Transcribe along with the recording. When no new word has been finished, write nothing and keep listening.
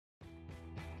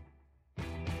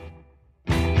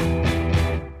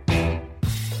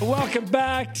Welcome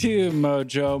back to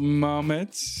Mojo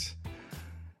Moments.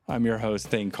 I'm your host,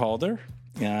 Thane Calder.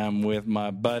 I'm with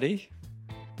my buddy,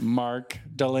 Mark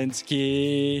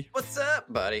Dolinsky. What's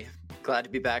up, buddy? Glad to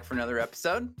be back for another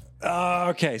episode.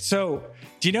 Okay, so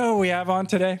do you know who we have on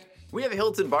today? We have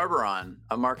Hilton Barbour on,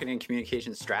 a marketing and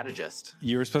communications strategist.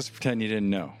 You were supposed to pretend you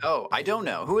didn't know. Oh, I don't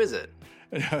know. Who is it?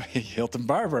 Hilton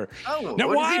Barbour. Oh, now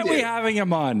what why does are he we do? having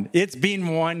him on? It's been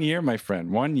 1 year, my friend,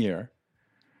 1 year,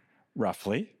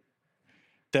 roughly,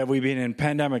 that we've been in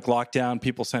pandemic lockdown,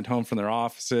 people sent home from their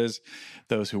offices,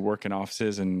 those who work in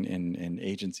offices and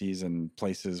agencies and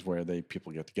places where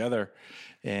people get together.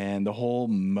 And the whole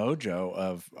mojo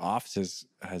of offices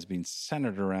has been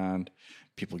centered around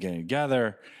people getting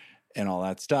together and all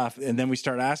that stuff. And then we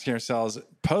start asking ourselves,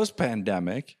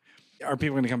 post-pandemic, are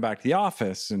people going to come back to the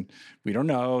office? And we don't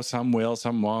know. Some will,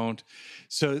 some won't.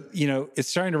 So, it's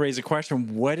starting to raise a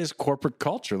question, what is corporate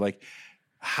culture? Like,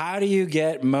 how do you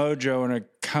get mojo in a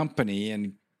company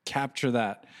and capture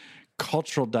that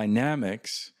cultural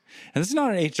dynamics? And this is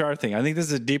not an HR thing. I think this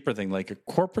is a deeper thing. Like, a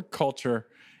corporate culture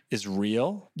is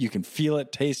real. You can feel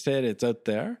it, taste it. It's out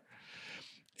there.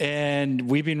 And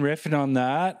we've been riffing on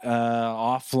that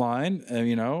offline,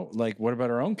 like, what about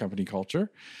our own company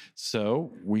culture?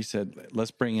 So we said,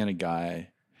 let's bring in a guy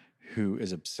who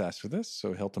is obsessed with this.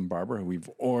 So Hilton Barbour, who we've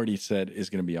already said is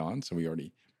going to be on. So we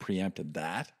already preempted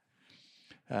that.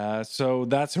 So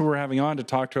that's who we're having on to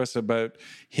talk to us about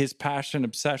his passion,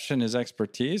 obsession, his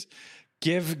expertise.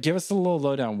 Give us a little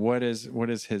lowdown. What is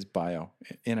his bio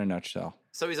in a nutshell?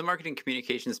 So he's a marketing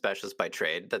communications specialist by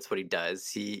trade. That's what he does.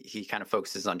 He kind of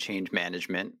focuses on change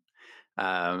management.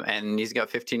 And he's got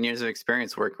 15 years of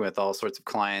experience working with all sorts of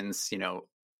clients,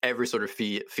 every sort of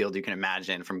field you can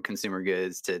imagine, from consumer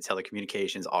goods to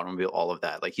telecommunications, automobile, all of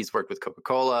that. Like, he's worked with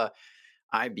Coca-Cola,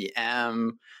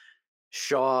 IBM,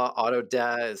 Shaw,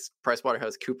 Autodesk,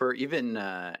 PricewaterhouseCoopers, even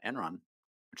Enron,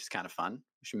 which is kind of fun.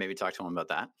 We should maybe talk to him about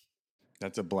that.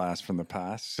 That's a blast from the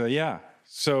past. So yeah,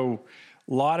 a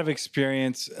lot of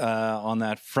experience on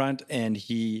that front, and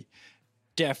he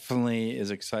definitely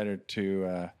is excited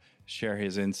to share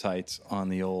his insights on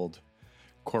the old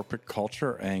corporate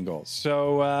culture angle.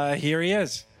 So here he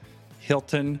is,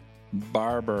 Hilton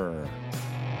Barbour.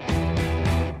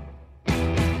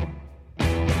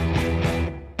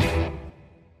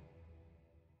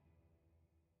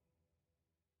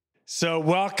 So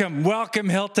welcome,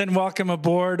 Hilton. Welcome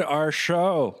aboard our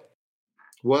show.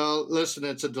 Well, listen,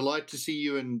 it's a delight to see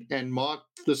you and Mark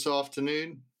this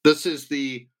afternoon. This is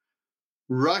the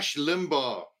Rush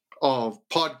Limbaugh of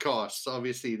podcasts,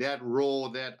 obviously, that raw,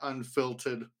 that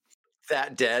unfiltered.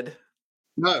 That dead.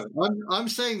 No, I'm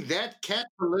saying that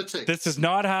catalytic. This is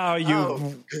not how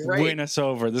you win us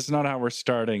over. This is not how we're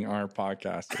starting our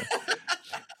podcast.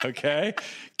 Okay.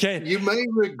 You may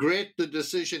regret the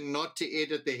decision not to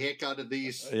edit the heck out of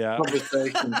these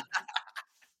conversations.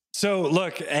 So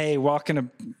look, hey,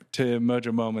 welcome to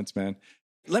Mojo Moments, man.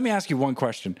 Let me ask you one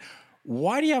question.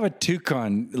 Why do you have a toque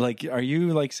on? Like, are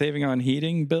you saving on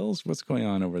heating bills? What's going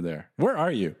on over there? Where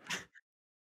are you?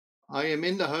 I am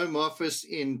in the home office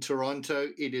in Toronto.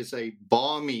 It is a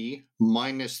balmy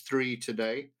 -3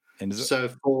 today. And so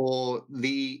for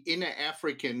the inner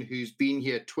African who's been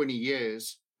here 20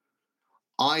 years,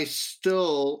 I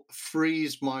still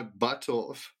freeze my butt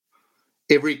off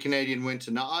every Canadian winter.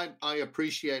 Now, I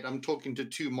appreciate, I'm talking to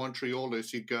two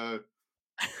Montrealers who go,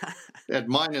 at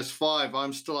 -5,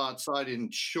 I'm still outside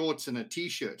in shorts and a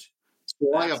T-shirt.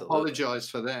 So I apologize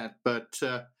for that. But,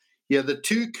 the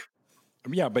toque.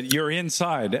 Yeah, but you're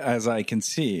inside, as I can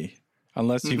see,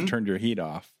 unless you've turned your heat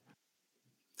off.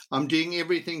 I'm doing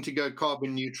everything to go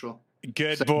carbon neutral.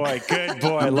 Good boy.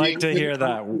 I like to hear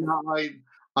that.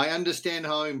 I understand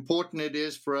how important it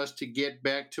is for us to get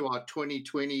back to our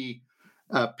 2020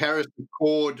 Paris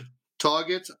Accord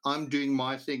targets. I'm doing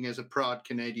my thing as a proud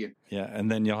Canadian. Yeah, and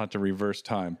then you'll have to reverse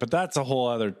time. But that's a whole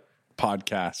other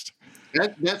podcast.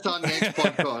 That's our next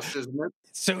podcast, isn't it?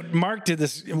 So Mark did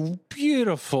this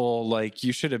beautiful,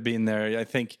 you should have been there. I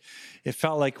think it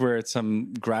felt like we're at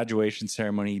some graduation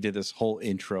ceremony. He did this whole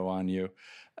intro on you.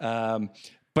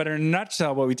 But in a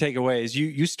nutshell, what we take away is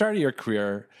you started your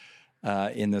career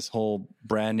in this whole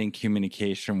branding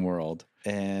communication world.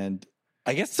 And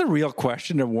I guess the real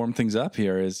question to warm things up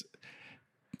here is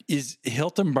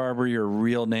Hilton Barbour your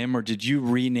real name, or did you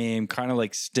rename, kind of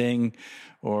like Sting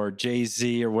or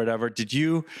Jay-Z or whatever? Did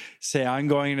you say, I'm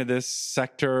going into this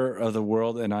sector of the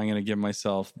world and I'm going to give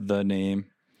myself the name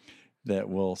that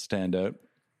will stand out?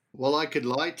 Well, I could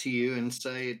lie to you and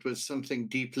say it was something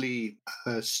deeply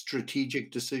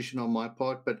strategic decision on my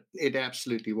part, but it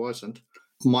absolutely wasn't.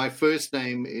 My first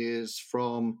name is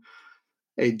from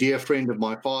a dear friend of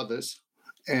my father's.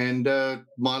 And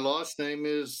my last name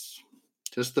is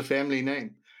just the family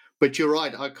name. But you're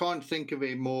right, I can't think of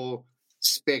a more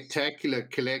spectacular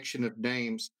collection of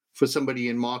names for somebody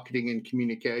in marketing and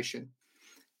communication.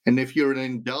 And if you'll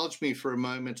indulge me for a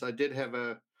moment, I did have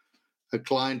a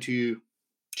client who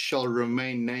shall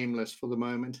remain nameless for the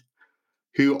moment,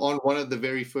 who on one of the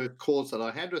very first calls that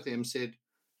I had with him said,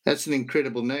 "That's an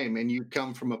incredible name, and you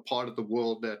come from a part of the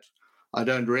world that I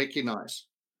don't recognize.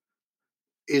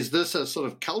 Is this a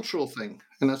sort of cultural thing?"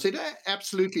 And I said,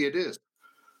 "Absolutely it is.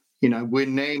 You know, we're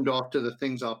named after the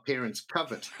things our parents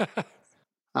covet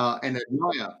and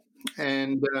admire."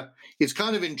 And it's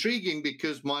kind of intriguing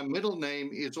because my middle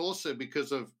name is also,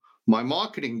 because of my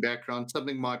marketing background,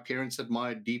 something my parents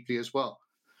admired deeply as well.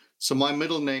 So my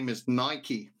middle name is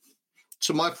Nike.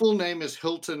 So my full name is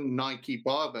Hilton Nike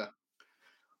Barbour,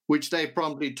 which they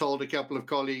promptly told a couple of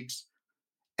colleagues,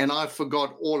 and I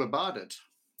forgot all about it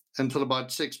until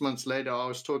about 6 months later. I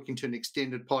was talking to an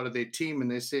extended part of their team, and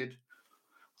they said,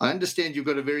 "I understand you've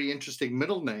got a very interesting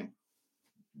middle name."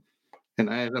 And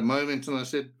I had a moment, and I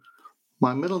said,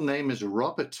 "My middle name is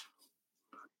Robert.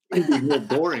 It'd be more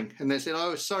boring." And they said,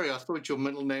 "Oh, sorry, I thought your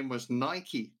middle name was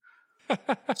Nike."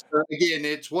 So again,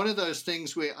 it's one of those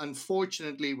things where,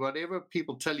 unfortunately, whatever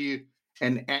people tell you,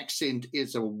 an accent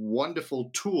is a wonderful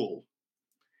tool.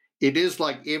 It is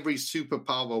like every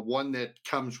superpower, one that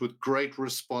comes with great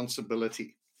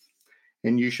responsibility.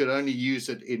 And you should only use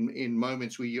it in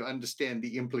moments where you understand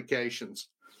the implications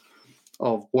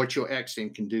of what your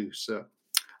accent can do. So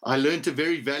I learned a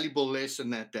very valuable lesson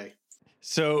that day.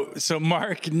 So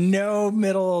Mark, no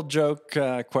middle joke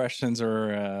questions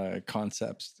or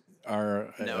concepts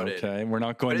are Noted. okay. We're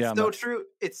not going down. It's so true.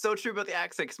 It's so true about the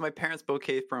accent, because my parents both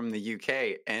came from the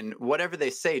UK, and whatever they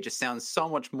say just sounds so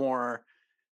much more,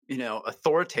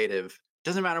 authoritative.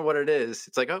 Doesn't matter what it is.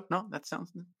 It's like, oh no, that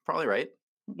sounds probably right.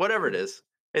 Whatever it is,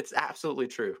 it's absolutely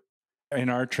true. In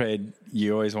our trade,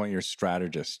 you always want your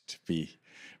strategist to be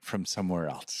from somewhere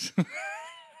else.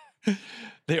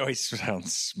 They always sound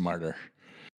smarter.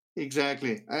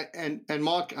 Exactly. And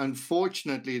Mark,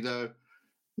 unfortunately, though,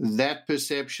 that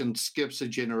perception skips a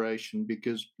generation,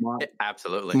 because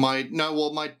absolutely my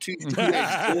two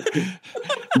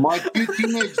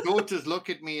teenage daughters look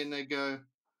at me and they go,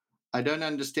 "I don't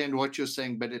understand what you're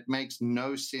saying, but it makes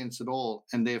no sense at all,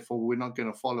 and therefore we're not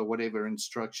going to follow whatever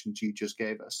instructions you just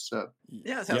gave us." So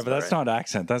but that's not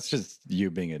accent. That's just you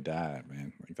being a dad,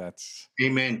 man. Like, that's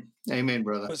amen,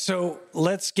 brother. So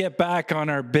let's get back on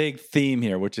our big theme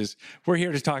here, which is we're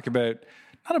here to talk about,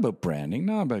 not about branding,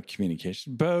 not about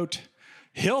communication, about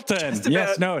Hilton.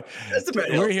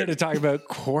 We're here to talk about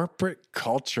corporate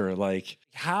culture. Like,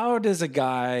 how does a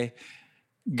guy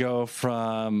go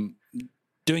from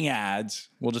doing ads,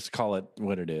 we'll just call it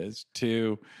what it is,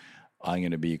 to I'm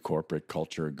going to be a corporate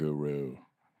culture guru?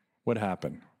 What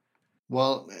happened?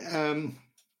 Well,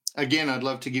 again, I'd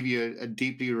love to give you a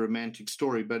deeply romantic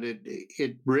story, but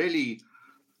it really,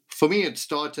 for me, it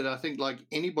started, I think, like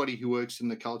anybody who works in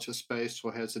the culture space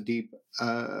or has a deep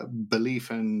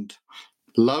belief and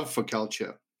love for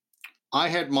culture. I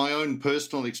had my own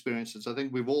personal experiences. I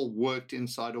think we've all worked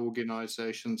inside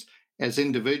organizations as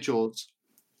individuals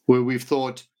where we've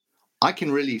thought, I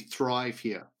can really thrive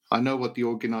here. I know what the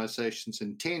organization's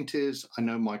intent is. I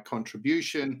know my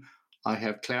contribution. I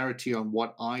have clarity on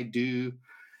what I do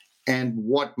and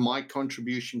what my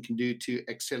contribution can do to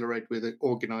accelerate where the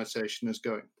organization is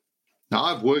going. Now,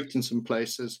 I've worked in some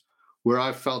places where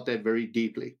I've felt that very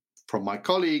deeply, from my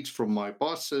colleagues, from my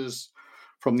bosses,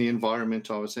 from the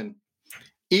environment I was in.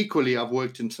 Equally, I've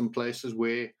worked in some places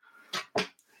where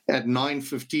at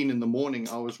 9:15 in the morning,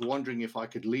 I was wondering if I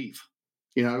could leave.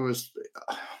 It was,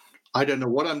 I don't know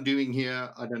what I'm doing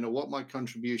here. I don't know what my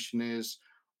contribution is.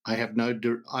 I have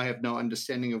no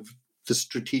understanding of the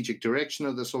strategic direction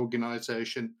of this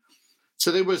organization.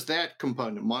 So there was that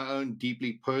component, my own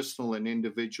deeply personal and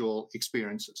individual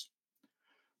experiences.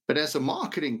 But as a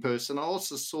marketing person, I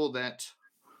also saw that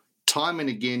time and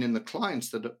again in the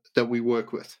clients that we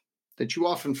work with, that you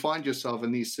often find yourself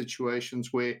in these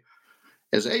situations where,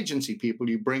 as agency people,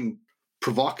 you bring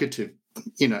provocative,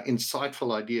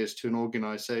 insightful ideas to an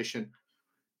organization.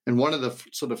 And one of the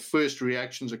sort of first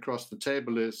reactions across the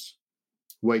table is,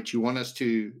 wait, you want us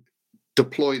to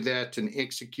deploy that and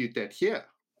execute that here?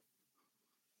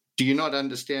 Do you not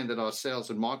understand that our sales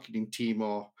and marketing team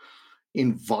are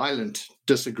in violent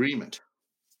disagreement?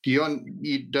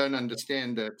 You don't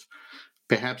understand that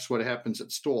perhaps what happens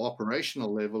at store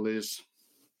operational level is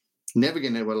never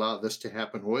going to allow this to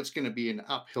happen, or it's going to be an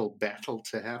uphill battle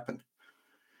to happen?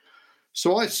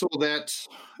 So I saw that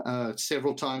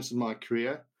several times in my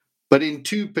career. But in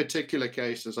two particular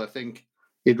cases, I think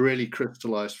it really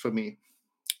crystallized for me.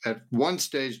 At one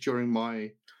stage during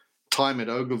my time at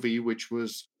Ogilvy, which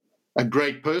was a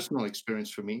great personal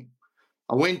experience for me,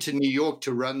 I went to New York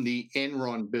to run the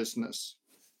Enron business.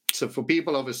 So for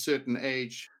people of a certain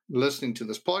age listening to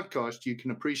this podcast, you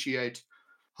can appreciate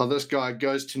how this guy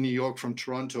goes to New York from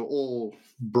Toronto all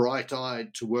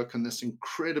bright-eyed to work on this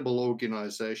incredible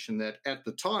organization that at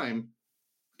the time,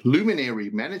 luminary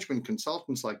management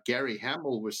consultants like Gary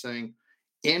Hamel were saying,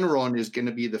 Enron is going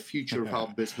to be the future of how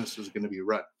business is going to be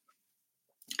run.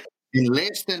 In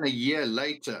less than a year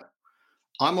later,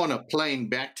 I'm on a plane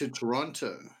back to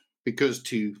Toronto because,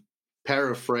 to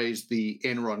paraphrase the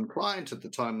Enron client at the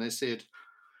time, they said,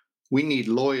 we need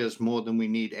lawyers more than we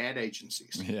need ad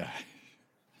agencies. Yeah.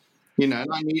 And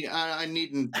I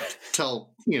needn't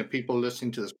tell people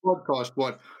listening to this podcast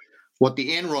what the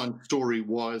Enron story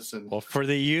was. And well, for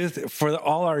the youth,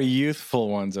 all our youthful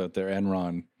ones out there,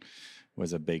 Enron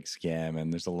was a big scam,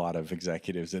 and there's a lot of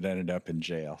executives that ended up in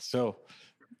jail. So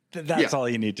that's all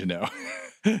you need to know.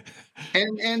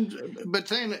 But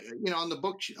then on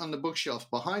the bookshelf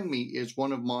behind me is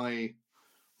one of my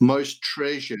most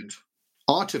treasured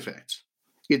artifacts.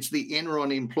 It's the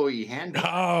Enron employee handbook.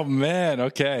 Oh man,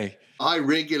 okay. I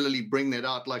regularly bring that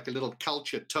out like a little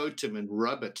culture totem and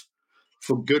rub it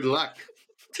for good luck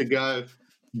to go,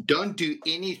 don't do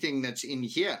anything that's in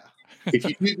here. If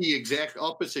you do the exact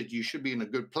opposite, you should be in a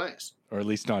good place. Or at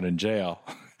least not in jail.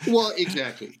 Well,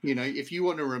 exactly. If you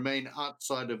want to remain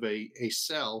outside of a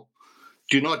cell,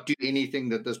 do not do anything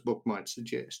that this book might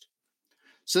suggest.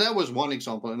 So that was one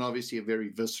example, and obviously a very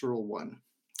visceral one.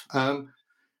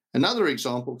 Another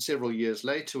example, several years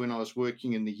later, when I was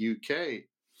working in the UK,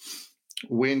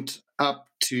 went up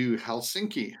to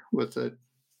Helsinki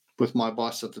with my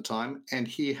boss at the time, and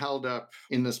he held up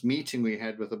in this meeting we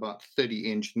had with about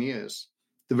 30 engineers,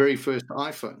 the very first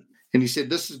iPhone. And he said,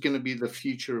 this is going to be the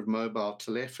future of mobile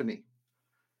telephony.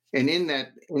 And in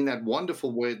that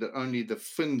wonderful way that only the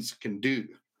Finns can do,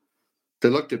 they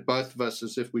looked at both of us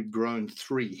as if we'd grown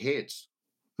 3 heads.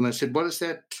 And I said, what does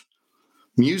that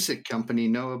music company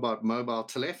know about mobile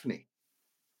telephony?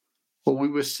 Well, we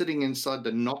were sitting inside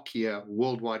the Nokia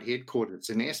worldwide headquarters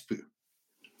in Espoo.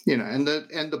 And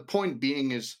the point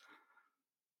being is,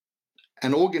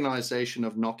 an organization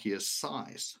of Nokia's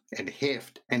size and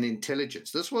heft and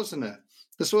intelligence. This wasn't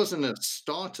a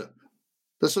startup.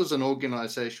 This was an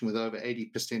organization with over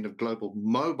 80% of global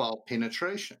mobile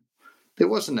penetration. There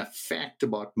wasn't a fact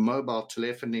about mobile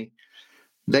telephony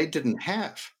they didn't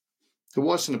have. There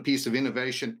wasn't a piece of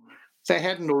innovation they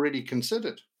hadn't already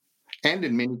considered, and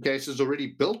in many cases already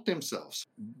built themselves.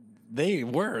 They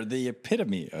were the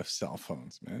epitome of cell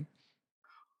phones, man.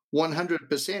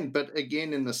 100%. But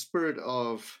again, in the spirit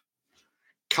of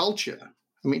culture,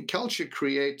 culture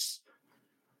creates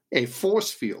a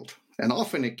force field, and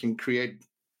often it can create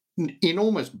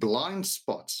enormous blind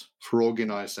spots for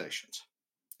organizations.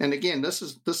 And again, this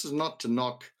is not to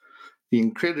knock the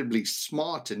incredibly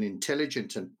smart and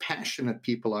intelligent and passionate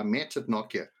people I met at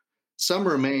Nokia. Some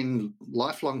remain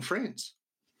lifelong friends.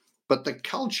 But the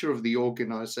culture of the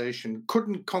organization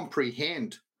couldn't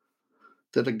comprehend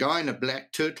that a guy in a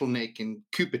black turtleneck in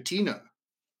Cupertino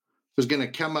was going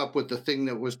to come up with the thing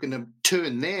that was going to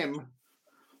turn them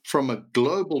from a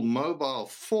global mobile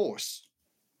force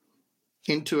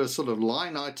into a sort of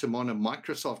line item on a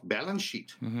Microsoft balance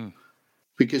sheet. Mm-hmm.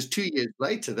 Because 2 years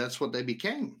later, that's what they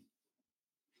became.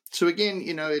 So again,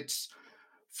 it's,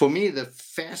 for me, the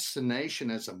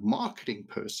fascination as a marketing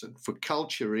person for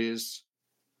culture is,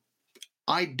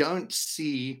 I don't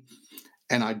see,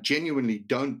 and I genuinely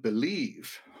don't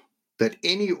believe, that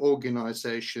any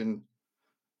organization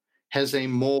has a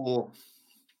more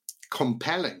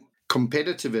compelling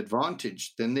competitive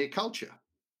advantage than their culture.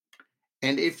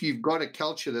 And if you've got a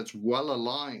culture that's well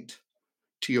aligned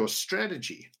to your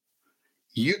strategy,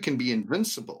 you can be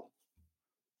invincible.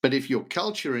 But if your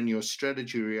culture and your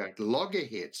strategy react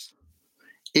loggerheads,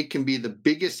 it can be the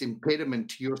biggest impediment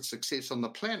to your success on the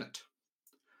planet.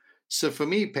 So for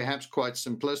me, perhaps quite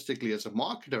simplistically as a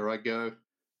marketer, I go,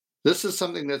 this is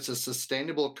something that's a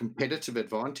sustainable competitive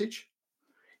advantage.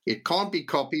 It can't be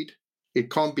copied. It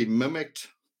can't be mimicked.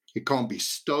 It can't be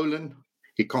stolen.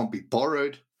 It can't be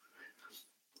borrowed.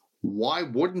 Why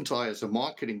wouldn't I, as a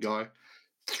marketing guy,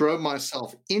 throw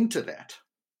myself into that?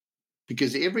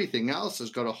 Because everything else has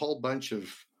got a whole bunch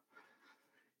of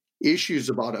issues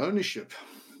about ownership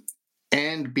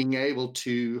and being able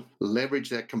to leverage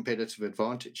that competitive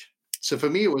advantage. So for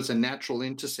me, it was a natural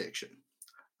intersection.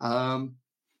 And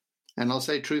I'll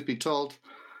say, truth be told,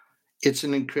 it's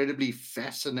an incredibly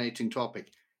fascinating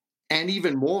topic. and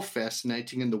even more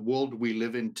fascinating in the world we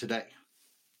live in today,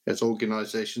 as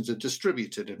organizations are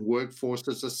distributed and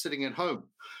workforces are sitting at home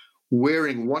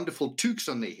wearing wonderful toques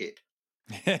on their head.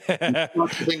 To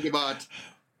think about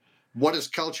what does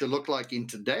culture look like in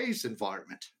today's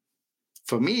environment.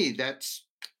 For me, that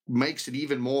makes it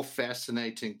even more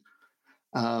fascinating,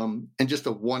 and just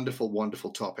a wonderful,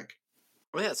 wonderful topic.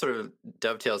 Well, yeah, it sort of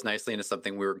dovetails nicely into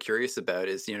something we were curious about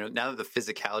is, now that the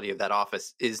physicality of that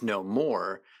office is no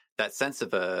more, that sense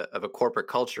of a corporate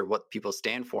culture, what people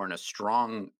stand for, and a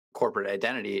strong corporate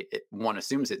identity, one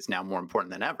assumes it's now more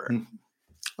important than ever. Mm-hmm.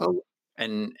 Oh.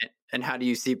 And how do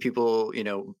you see people,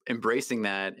 embracing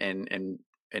that and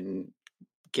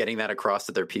getting that across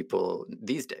to their people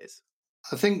these days?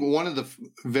 I think one of the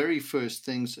very first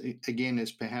things, again,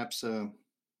 is perhaps a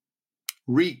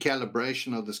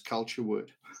recalibration of this culture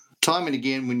word. Time and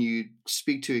again, when you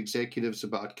speak to executives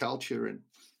about culture, and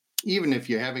even if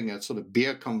you're having a sort of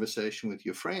beer conversation with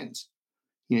your friends,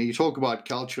 you talk about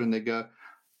culture and they go,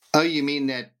 "Oh, you mean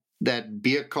that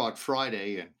beer cart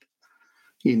Friday and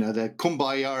that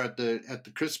kumbaya at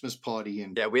the Christmas party?"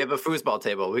 And yeah, we have a foosball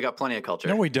table. We got plenty of culture.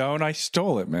 No, we don't. I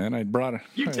stole it, man. I brought it.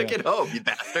 You took it home, you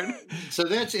bastard. So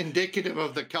that's indicative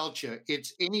of the culture.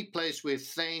 It's any place where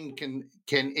Thane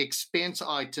can expense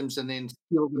items and then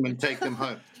steal them and take them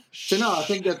home. So no, I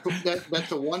think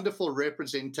that's a wonderful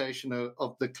representation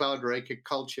of the Cloud Raker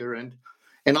culture, and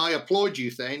I applaud you,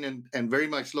 Thane, and very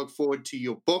much look forward to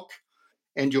your book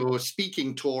and your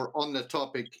speaking tour on the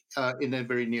topic in the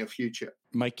very near future.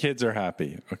 My kids are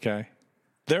happy. Okay,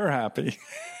 they're happy.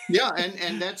 Yeah,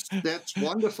 and that's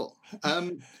wonderful.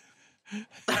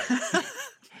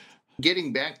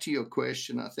 Getting back to your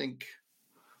question, I think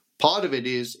part of it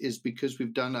is because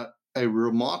we've done a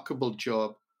remarkable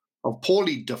job of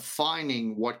poorly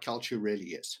defining what culture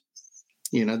really is.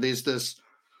 There's this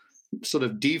sort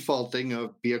of default thing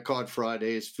of beer cart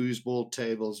Fridays, foosball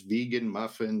tables, vegan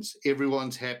muffins,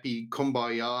 everyone's happy,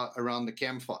 kumbaya around the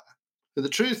campfire. But the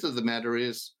truth of the matter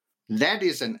is that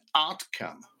is an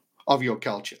outcome of your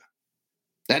culture.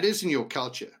 That isn't your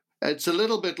culture. It's a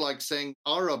little bit like saying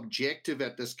our objective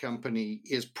at this company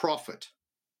is profit.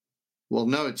 Well,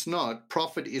 no, it's not.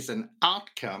 Profit is an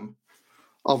outcome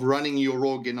of running your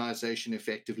organization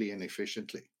effectively and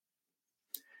efficiently.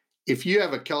 If you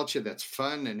have a culture that's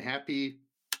fun and happy,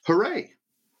 hooray,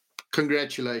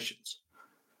 congratulations.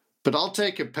 But I'll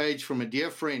take a page from a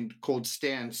dear friend called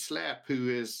Stan Slap, who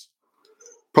is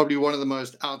probably one of the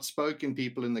most outspoken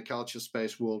people in the culture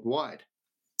space worldwide.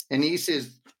 And he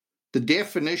says the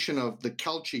definition of the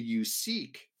culture you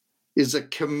seek is a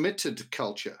committed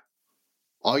culture.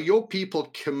 Are your people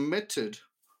committed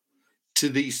to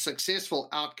the successful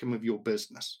outcome of your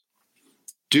business?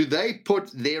 Do they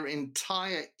put their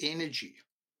entire energy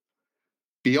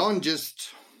beyond just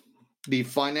the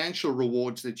financial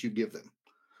rewards that you give them,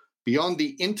 beyond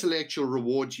the intellectual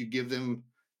rewards you give them,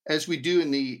 as we do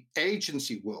in the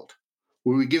agency world,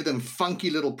 where we give them funky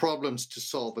little problems to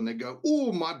solve and they go,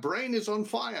 "Oh, my brain is on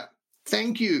fire.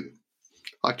 Thank you.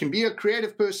 I can be a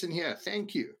creative person here.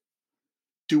 Thank you."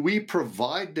 Do we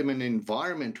provide them an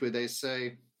environment where they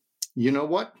say, "You know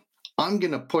what? I'm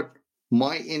going to put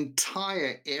my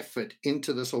entire effort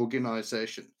into this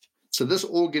organization so this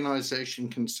organization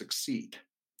can succeed"?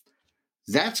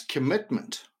 That's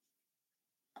commitment.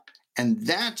 And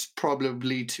that's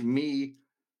probably, to me,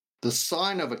 the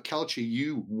sign of a culture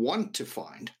you want to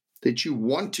find, that you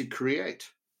want to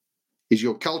create. Is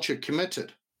your culture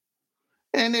committed?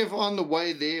 And if on the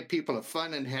way there people are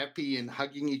fun and happy and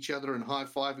hugging each other and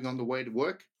high-fiving on the way to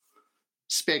work,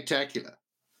 spectacular.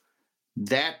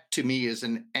 That, to me, is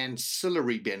an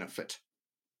ancillary benefit,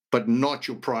 but not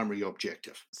your primary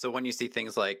objective. So when you see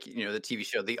things like, the TV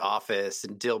show The Office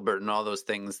and Dilbert and all those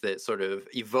things that sort of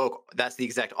evoke, that's the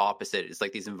exact opposite. It's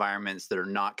like these environments that are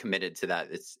not committed to that.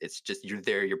 It's just you're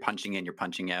there, you're punching in, you're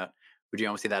punching out. Would you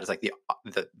almost see that as like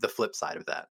the flip side of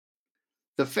that?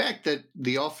 The fact that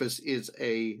The Office is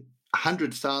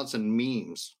 100,000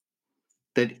 memes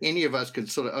that any of us could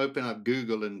sort of open up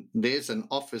Google and there's an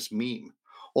Office meme.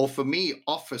 Or for me,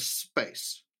 Office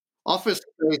Space. Office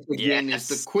Space, again, is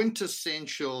the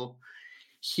quintessential,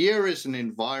 here is an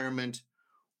environment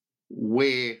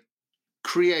where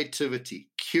creativity,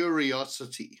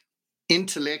 curiosity,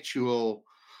 intellectual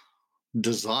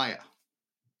desire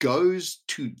goes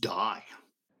to die.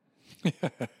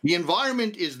 The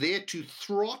environment is there to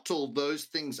throttle those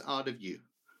things out of you.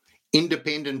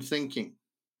 Independent thinking,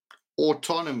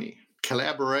 autonomy,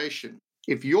 collaboration.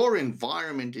 If your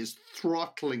environment is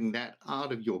throttling that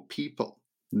out of your people,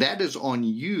 that is on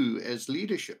you as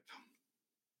leadership.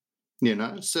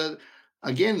 So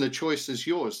again, the choice is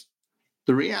yours.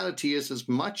 The reality is, as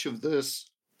much of this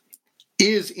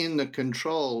is in the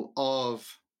control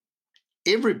of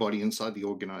everybody inside the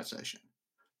organization,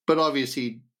 but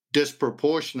obviously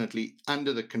disproportionately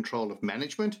under the control of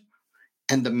management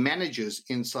and the managers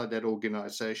inside that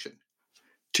organization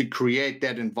to create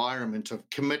that environment of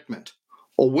commitment,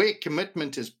 or where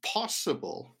commitment is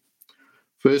possible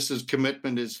versus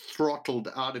commitment is throttled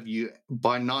out of you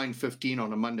by 9:15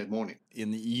 on a Monday morning.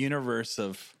 In the universe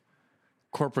of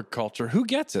corporate culture, who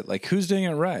gets it? Like, who's doing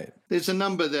it right? There's a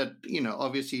number that,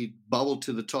 obviously bubble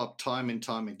to the top time and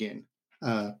time again.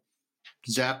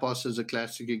 Zappos is a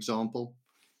classic example.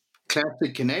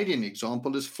 Classic Canadian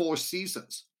example is Four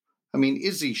Seasons. I mean,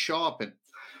 Izzy Sharp,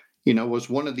 was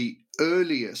one of the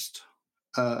earliest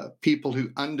people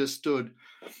who understood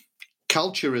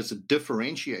culture as a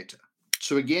differentiator.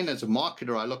 So again, as a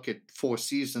marketer, I look at Four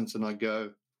Seasons and I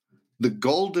go, the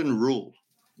golden rule,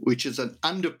 which is an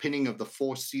underpinning of the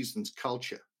Four Seasons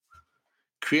culture,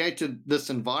 created this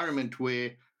environment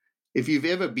where if you've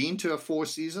ever been to a Four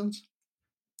Seasons,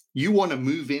 you want to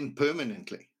move in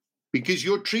permanently because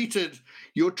you're treated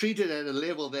at a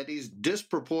level that is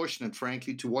disproportionate,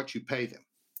 frankly, to what you pay them.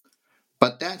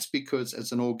 But that's because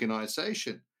as an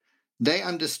organization, they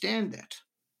understand that.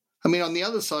 I mean, on the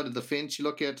other side of the fence, you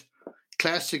look at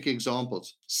classic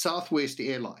examples. Southwest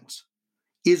Airlines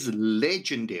is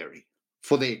legendary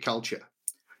for their culture.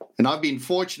 And I've been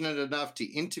fortunate enough to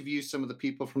interview some of the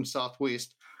people from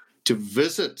Southwest, to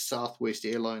visit Southwest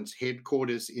Airlines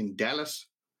headquarters in Dallas.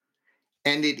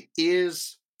 And it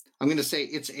is, I'm going to say,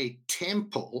 it's a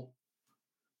temple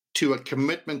to a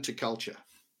commitment to culture.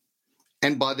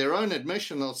 And by their own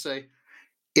admission, they'll say,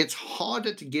 it's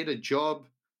harder to get a job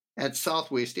at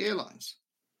Southwest Airlines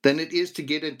than it is to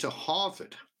get into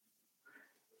Harvard.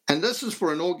 And this is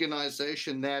for an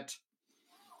organization that,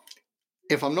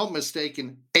 if I'm not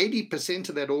mistaken, 80%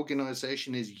 of that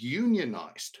organization is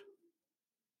unionized.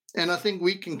 And I think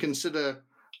we can consider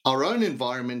our own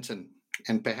environment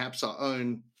and perhaps our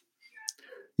own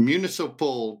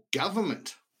municipal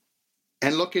government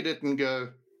and look at it and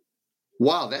go,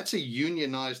 wow, that's a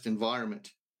unionized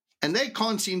environment. And they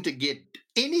can't seem to get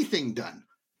anything done.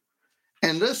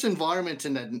 And this environment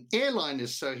in an airline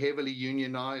is so heavily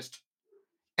unionized,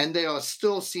 and they are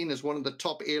still seen as one of the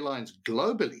top airlines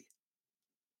globally.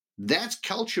 That's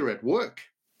culture at work.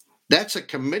 That's a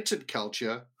committed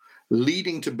culture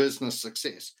leading to business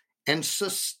success and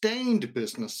sustained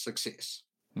business success.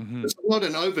 Mm-hmm. It's not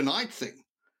an overnight thing.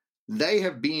 They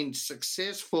have been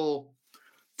successful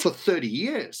for 30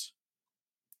 years.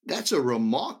 That's a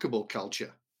remarkable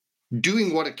culture,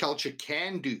 doing what a culture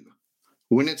can do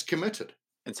when it's committed.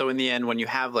 And so in the end, when you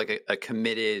have like a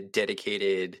committed,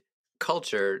 dedicated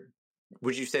culture,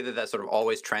 would you say that sort of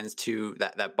always trends to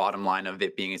that bottom line of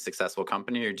it being a successful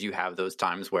company? Or do you have those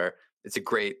times where it's a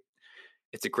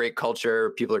great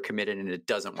culture, people are committed, and it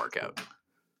doesn't work out?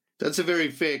 That's a very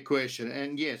fair question.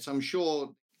 And yes, I'm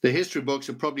sure the history books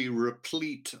are probably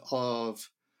replete of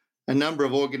a number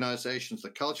of organizations. The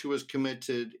culture was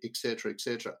committed, et cetera, et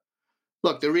cetera.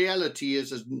 Look, the reality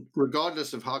is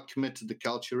regardless of how committed the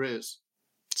culture is,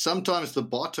 sometimes the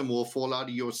bottom will fall out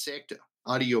of your sector,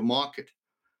 out of your market.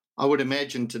 I would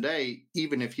imagine today,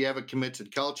 even if you have a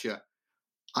committed culture,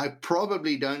 I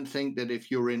probably don't think that if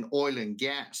you're in oil and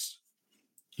gas,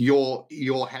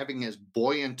 you're having as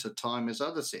buoyant a time as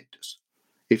other sectors.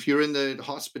 If you're in the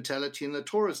hospitality and the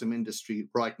tourism industry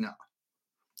right now,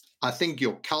 I think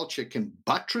your culture can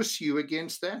buttress you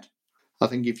against that. I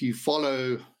think if you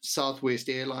follow Southwest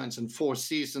Airlines and Four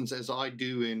Seasons, as I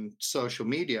do in social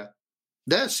media,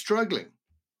 they're struggling.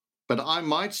 But I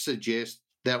might suggest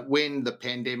that when the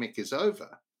pandemic is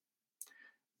over,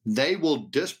 they will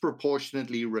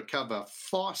disproportionately recover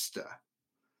faster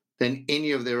than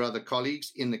any of their other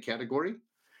colleagues in the category.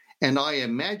 And I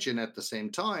imagine at the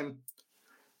same time,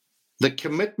 the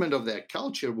commitment of that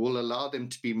culture will allow them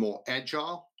to be more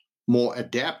agile, more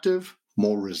adaptive,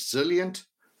 more resilient.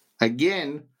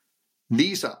 Again,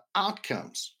 these are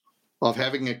outcomes of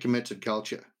having a committed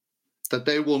culture, that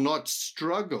they will not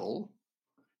struggle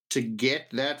to get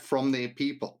that from their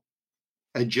people.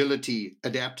 Agility,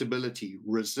 adaptability,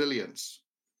 resilience.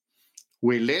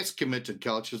 Where less committed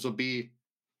cultures will be,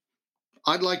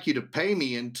 I'd like you to pay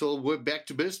me until we're back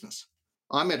to business.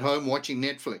 I'm at home watching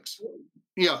Netflix.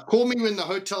 Yeah, call me when the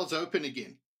hotel's open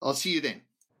again. I'll see you then.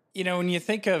 When you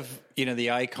think of,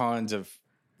 the icons of,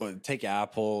 take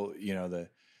Apple, the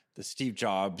Steve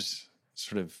Jobs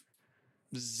sort of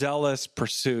zealous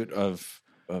pursuit of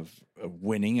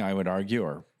winning, I would argue,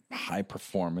 or high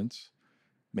performance.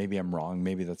 Maybe I'm wrong.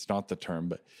 Maybe that's not the term,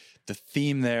 but the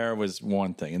theme there was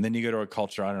one thing. And then you go to a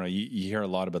culture, I don't know, you hear a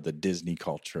lot about the Disney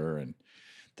culture and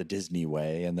the Disney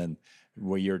way. And then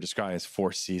what you're describing as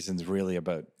Four Seasons, really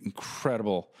about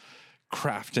incredible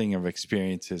crafting of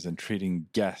experiences and treating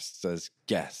guests as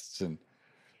guests. And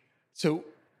so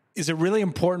is it really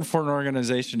important for an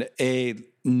organization to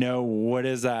know what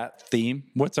is that theme?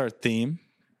 What's our theme?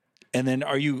 And then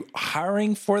are you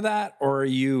hiring for that, or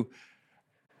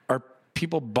are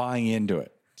people buying into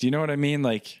it? Do you know what I mean?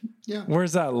 Like,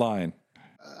 where's that line?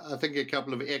 I think a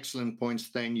couple of excellent points,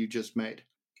 Thane, you just made.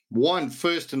 One,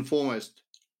 first and foremost,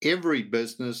 every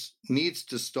business needs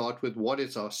to start with what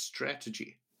is our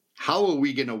strategy? How are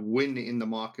we going to win in the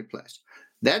marketplace?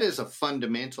 That is a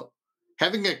fundamental.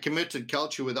 Having a committed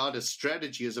culture without a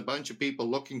strategy is a bunch of people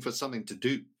looking for something to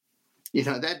do.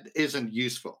 That isn't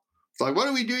useful. It's like, what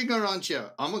are we doing around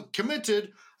here? I'm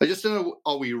committed. I just don't know.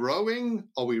 Are we rowing?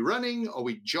 Are we running? Are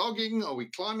we jogging? Are we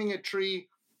climbing a tree?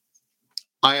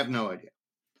 I have no idea.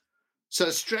 So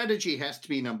strategy has to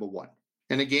be number one.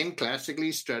 And again,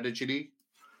 classically, strategy,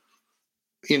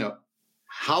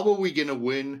 how are we going to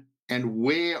win and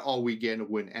where are we going to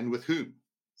win and with whom?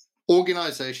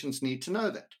 Organizations need to know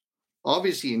that.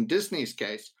 Obviously, in Disney's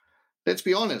case, let's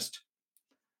be honest,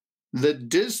 the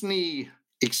Disney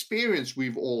experience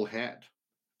we've all had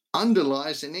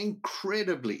underlies an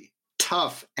incredibly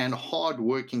tough and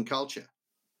hard-working culture.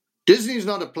 Disney is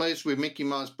not a place where Mickey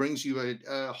Mouse brings you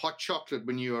a hot chocolate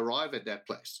when you arrive at that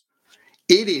place.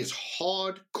 It is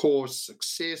hardcore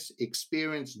success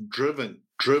experience driven.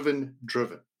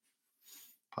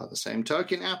 By the same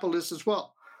token, Apple is as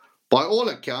well. By all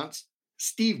accounts,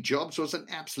 Steve Jobs was an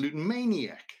absolute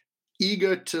maniac,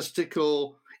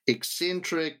 egotistical,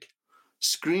 eccentric,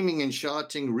 screaming and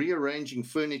shouting, rearranging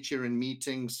furniture in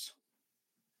meetings,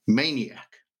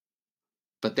 maniac.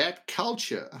 But that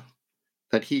culture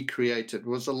that he created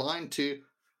was aligned to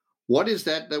what is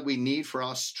that we need for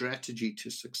our strategy to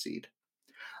succeed.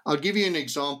 I'll give you an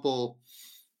example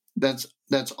that's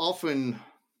often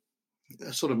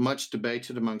sort of much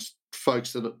debated amongst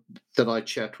folks that I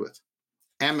chat with.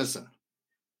 Amazon,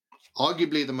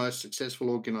 arguably the most successful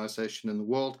organization in the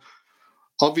world,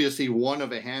 obviously one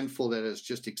of a handful that has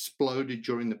just exploded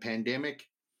during the pandemic.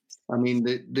 I mean,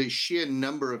 the sheer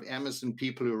number of Amazon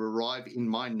people who arrive in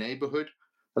my neighborhood,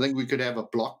 I think we could have a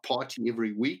block party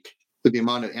every week with the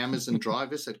amount of Amazon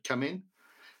drivers that come in.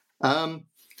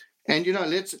 And,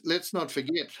 let's not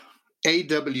forget,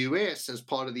 AWS, as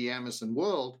part of the Amazon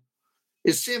world,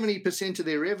 is 70% of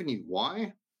their revenue.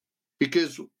 Why?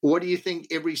 Because what do you think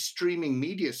every streaming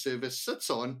media service sits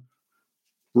on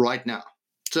right now?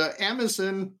 So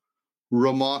Amazon,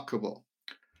 remarkable.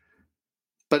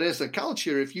 But as a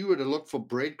culture, if you were to look for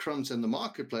breadcrumbs in the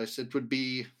marketplace, it would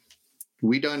be,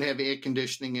 we don't have air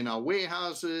conditioning in our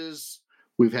warehouses.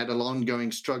 We've had an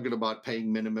ongoing struggle about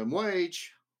paying minimum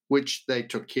wage, which they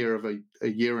took care of a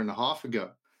year and a half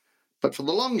ago. But for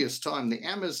the longest time, the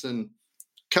Amazon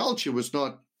culture was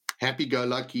not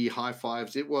happy-go-lucky, high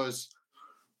fives. It was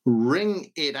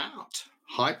wring it out,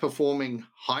 high-performing,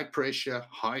 high-pressure,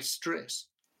 high stress.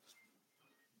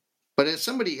 But as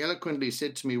somebody eloquently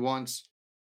said to me once,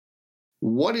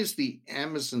 what is the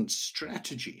Amazon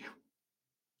strategy?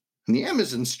 And the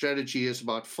Amazon strategy is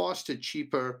about faster,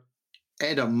 cheaper,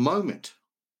 at a moment.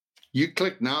 You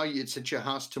click now, it's at your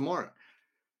house tomorrow.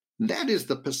 That is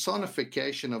the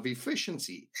personification of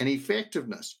efficiency and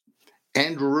effectiveness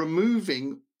and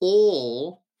removing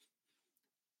all,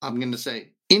 I'm going to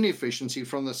say, inefficiency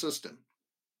from the system.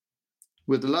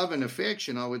 With love and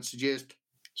affection, I would suggest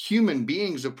human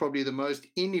beings are probably the most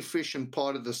inefficient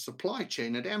part of the supply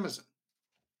chain at Amazon.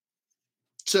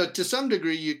 So to some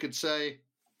degree, you could say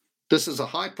this is a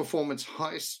high-performance,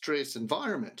 high-stress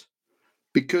environment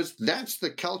because that's the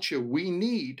culture we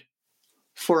need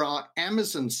for our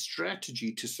Amazon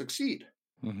strategy to succeed.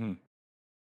 Mm-hmm.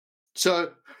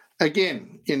 So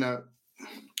again,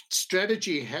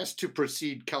 strategy has to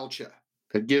precede culture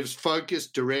that gives focus,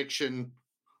 direction,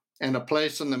 and a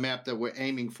place on the map that we're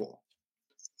aiming for.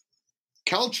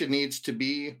 Culture needs to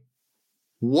be,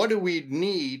 what do we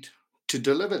need to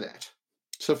deliver that?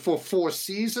 So for Four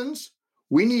Seasons,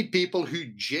 we need people who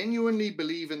genuinely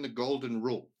believe in the golden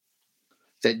rule,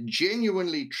 that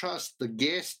genuinely trust the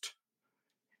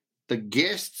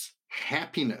guest's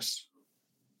happiness,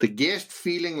 the guest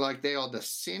feeling like they are the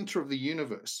center of the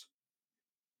universe.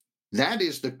 That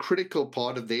is the critical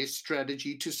part of their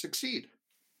strategy to succeed.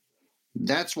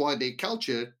 That's why their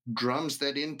culture drums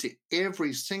that into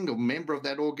every single member of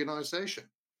that organization,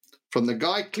 from the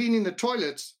guy cleaning the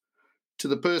toilets to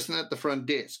the person at the front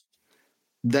desk.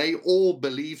 They all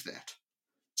believe that.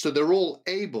 So they're all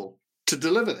able to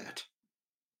deliver that.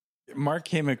 Mark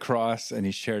came across and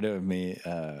he shared it with me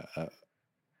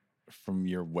from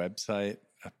your website.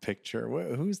 a picture.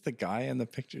 Who's the guy in the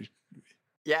picture?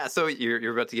 Yeah, so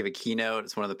you're about to give a keynote.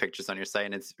 It's one of the pictures on your site,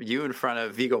 and it's you in front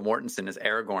of Viggo Mortensen as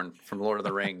Aragorn from Lord of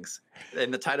the Rings.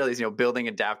 And the title is, building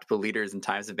adaptable leaders in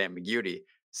times of ambiguity.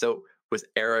 So was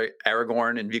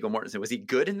Aragorn and Viggo Mortensen, was he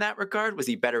good in that regard? Was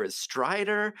he better as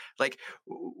Strider? Like,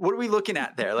 what are we looking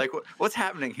at there? Like, what's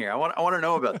happening here? I want to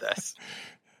know about this.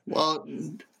 Well,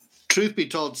 truth be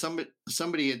told,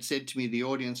 somebody had said to me the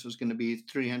audience was going to be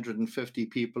 350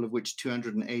 people, of which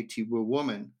 280 were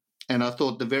women. And I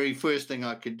thought the very first thing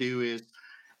I could do is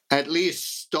at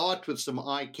least start with some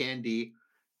eye candy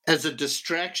as a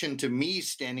distraction to me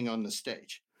standing on the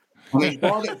stage. I mean,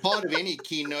 part of any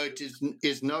keynote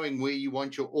is knowing where you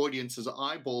want your audience's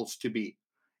eyeballs to be.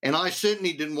 And I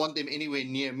certainly didn't want them anywhere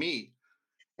near me.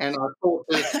 And I thought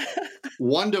this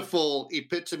wonderful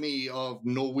epitome of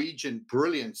Norwegian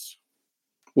brilliance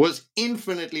was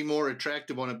infinitely more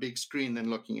attractive on a big screen than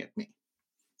looking at me.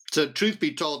 So, truth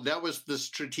be told, that was the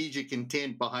strategic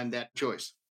intent behind that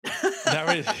choice.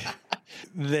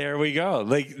 There we go.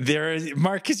 Like,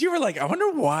 Mark, because you were like, I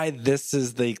wonder why this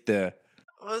is like the.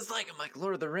 I was like, I'm like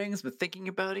Lord of the Rings, but thinking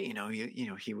about it,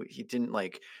 he didn't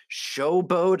like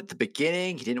showboat at the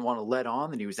beginning. He didn't want to let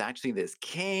on that he was actually this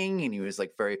king, and he was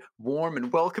like very warm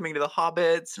and welcoming to the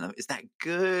hobbits. And is that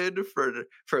good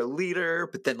for a leader?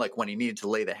 But then, like when he needed to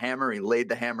lay the hammer, he laid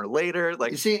the hammer later.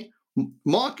 Like, you see,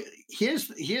 Mark, here's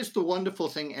the wonderful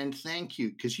thing, and thank you,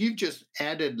 because you've just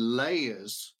added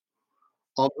layers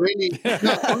of really.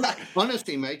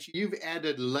 Honestly, mate, you've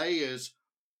added layers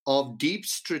of deep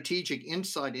strategic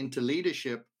insight into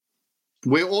leadership,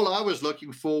 where all I was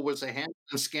looking for was a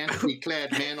handsome, scantily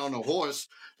clad man on a horse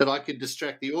that I could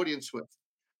distract the audience with.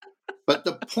 But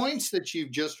the points that you've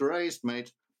just raised,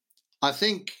 mate, I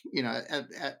think,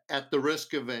 at the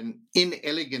risk of an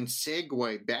inelegant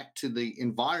segue back to the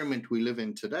environment we live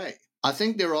in today, I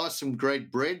think there are some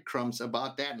great breadcrumbs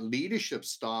about that leadership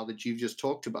style that you've just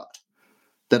talked about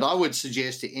that I would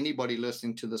suggest to anybody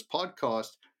listening to this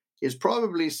podcast is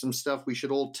probably some stuff we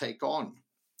should all take on,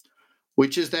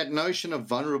 which is that notion of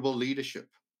vulnerable leadership,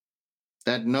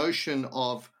 that notion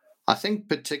of, I think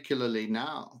particularly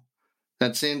now,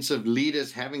 that sense of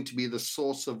leaders having to be the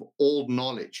source of all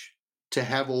knowledge, to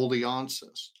have all the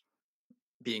answers.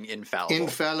 Being infallible.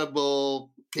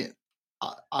 Infallible. Yeah.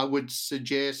 I would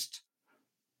suggest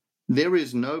there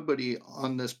is nobody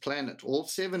on this planet, all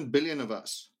 7 billion of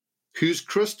us, whose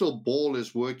crystal ball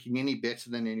is working any better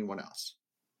than anyone else.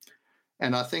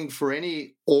 And I think for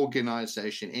any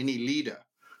organization, any leader,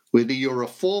 whether you're a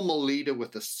formal leader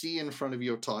with a C in front of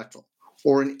your title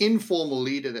or an informal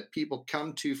leader that people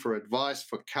come to for advice,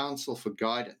 for counsel, for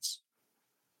guidance,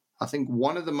 I think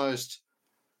one of the most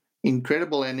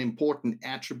incredible and important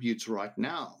attributes right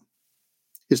now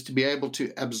is to be able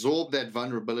to absorb that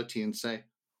vulnerability and say,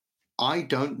 I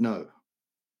don't know,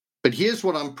 but here's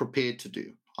what I'm prepared to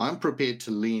do. I'm prepared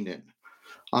to lean in.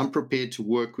 I'm prepared to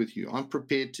work with you. I'm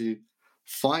prepared to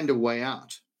find a way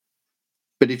out.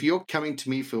 But if you're coming to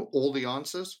me for all the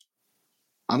answers,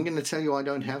 I'm going to tell you I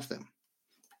don't have them.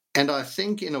 And I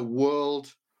think in a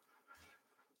world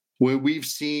where we've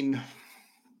seen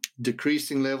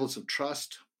decreasing levels of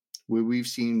trust, where we've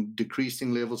seen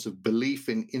decreasing levels of belief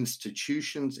in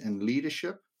institutions and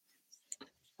leadership,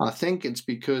 I think it's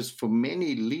because for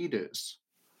many leaders,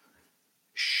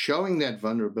 showing that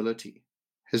vulnerability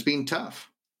has been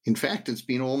tough. In fact, it's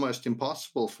been almost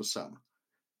impossible for some.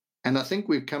 And I think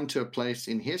we've come to a place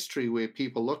in history where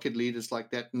people look at leaders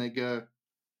like that and they go,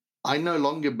 I no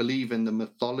longer believe in the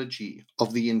mythology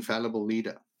of the infallible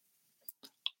leader.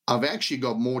 I've actually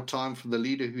got more time for the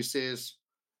leader who says,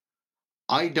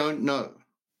 I don't know,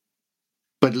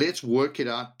 but let's work it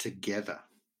out together.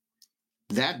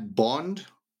 That bond,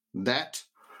 that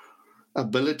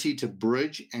ability to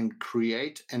bridge and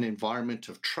create an environment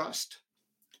of trust,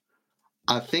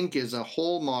 I think is a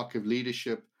hallmark of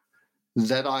leadership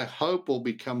that I hope will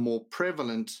become more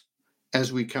prevalent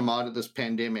as we come out of this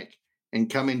pandemic and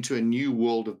come into a new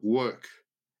world of work,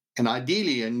 and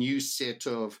ideally a new set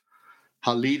of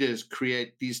how leaders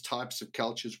create these types of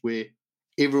cultures where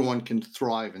everyone can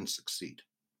thrive and succeed.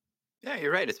 Yeah,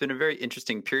 you're right. It's been a very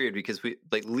interesting period because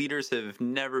leaders have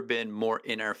never been more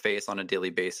in our face on a daily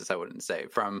basis, I wouldn't say.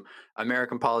 From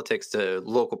American politics to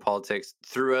local politics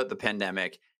throughout the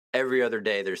pandemic, every other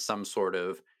day there's some sort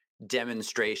of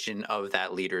demonstration of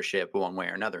that leadership one way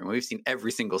or another. And we've seen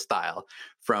every single style,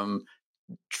 from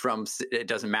Trump's "it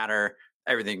doesn't matter,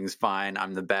 everything's fine,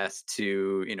 I'm the best,"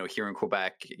 to, here in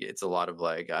Quebec, it's a lot of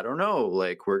like, I don't know,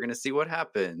 like, we're going to see what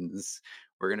happens.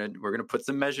 We're gonna put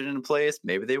some measures in place.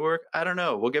 Maybe they work. I don't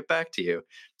know. We'll get back to you.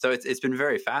 So it's been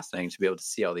very fascinating to be able to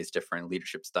see all these different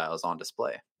leadership styles on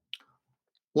display.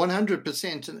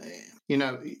 100%.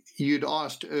 You'd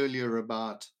asked earlier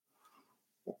about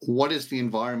what is the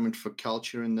environment for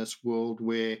culture in this world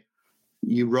where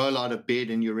you roll out of bed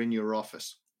and you're in your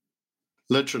office,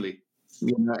 literally.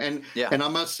 And I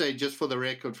must say, just for the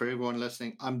record, for everyone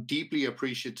listening, I'm deeply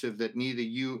appreciative that neither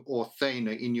you or Thane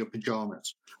are in your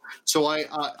pajamas. So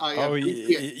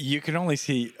you can only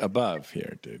see above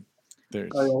here, dude.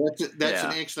 That's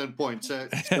an excellent point. So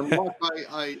Mark,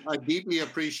 I deeply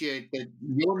appreciate that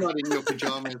you're not in your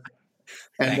pajamas,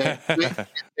 and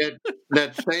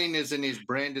that Thane is in his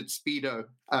branded Speedo,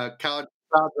 cloud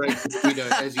rated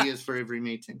Speedo, as he is for every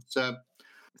meeting. So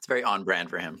it's very on brand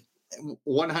for him.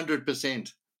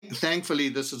 100%. Thankfully,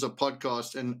 this is a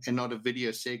podcast and not a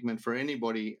video segment for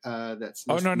anybody that's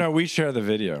listening. No, we share the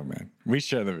video, man. We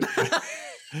share the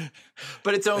video.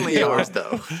 But it's only yours,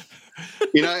 though.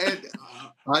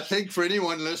 I think for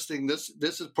anyone listening, this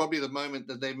is probably the moment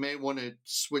that they may want to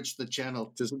switch the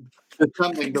channel to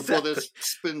something before this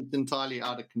spins entirely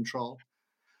out of control.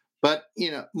 But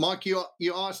Mark, you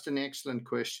asked an excellent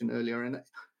question earlier,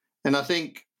 and I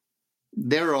think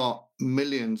there are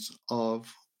millions of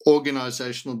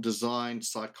organizational design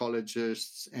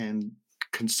psychologists and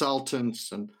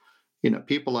consultants and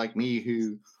people like me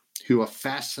who are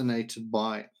fascinated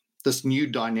by this new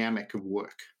dynamic of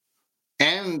work,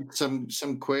 and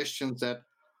some questions that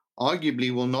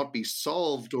arguably will not be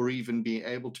solved or even be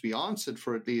able to be answered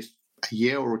for at least a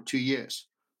year or 2 years,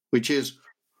 which is,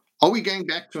 are we going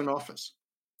back to an office?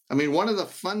 I mean, one of the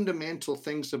fundamental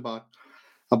things about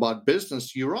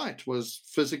business, you're right, was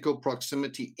physical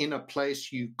proximity in a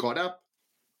place you got up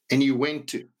and you went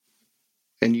to,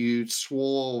 and you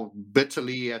swore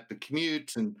bitterly at the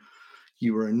commute, and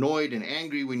you were annoyed and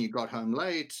angry when you got home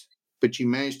late, but you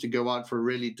managed to go out for a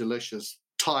really delicious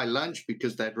Thai lunch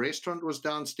because that restaurant was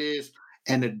downstairs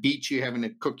and it beat you having to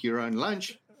cook your own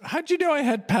lunch. How'd you know I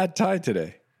had pad Thai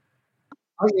today?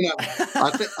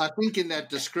 I think in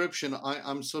that description,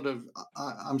 I'm sort of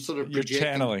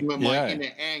projecting my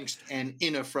inner angst and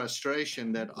inner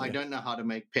frustration that I don't know how to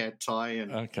make pad Thai,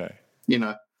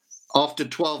 and after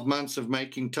 12 months of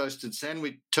making toasted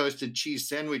cheese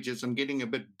sandwiches, I'm getting a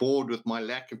bit bored with my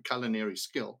lack of culinary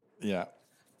skill. Yeah,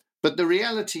 but the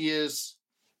reality is,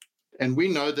 and we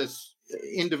know this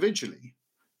individually,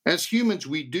 as humans,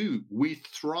 we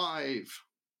thrive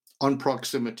on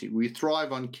proximity, we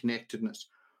thrive on connectedness,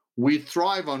 we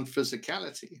thrive on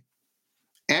physicality.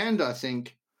 And I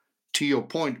think, to your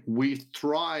point, we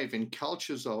thrive in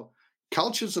cultures are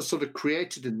sort of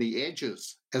created in the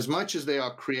edges as much as they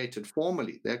are created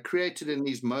formally. They're created in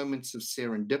these moments of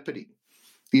serendipity,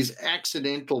 these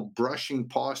accidental brushing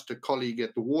past a colleague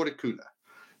at the water cooler,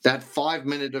 that 5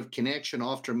 minute of connection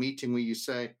after a meeting where you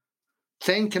say,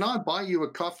 Thane, can I buy you a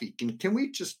coffee? Can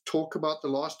we just talk about the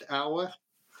last hour?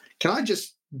 Can I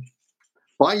just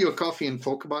buy you a coffee and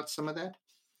talk about some of that?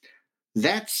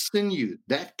 That sinew,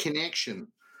 that connection,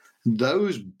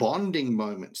 those bonding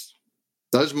moments,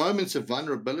 those moments of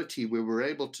vulnerability where we're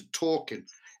able to talk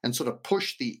and sort of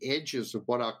push the edges of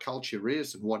what our culture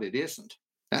is and what it isn't,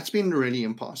 that's been really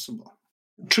impossible.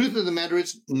 Truth of the matter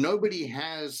is, nobody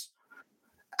has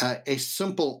a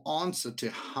simple answer to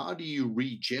how do you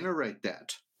regenerate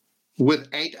that with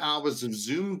 8 hours of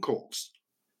Zoom calls.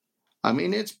 I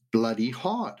mean, it's bloody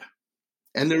hard.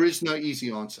 And there is no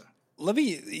easy answer. Let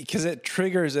me, because it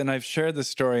triggers, and I've shared this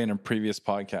story in a previous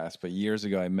podcast, but years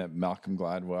ago I met Malcolm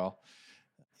Gladwell,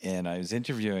 and I was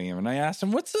interviewing him, and I asked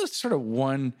him, what's the sort of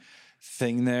one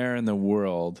thing there in the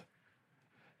world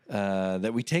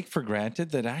that we take for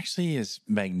granted that actually is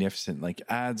magnificent, like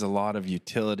adds a lot of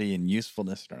utility and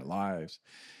usefulness in our lives?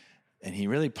 And he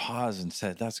really paused and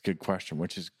said, that's a good question,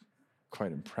 which is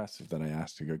quite impressive that I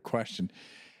asked a good question.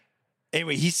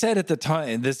 Anyway, he said at the time,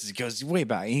 and this goes way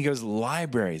back, he goes,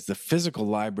 libraries, the physical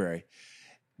library.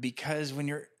 Because when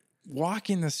you're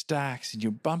walking the stacks and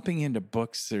you're bumping into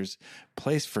books, there's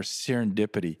place for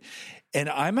serendipity. And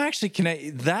I'm actually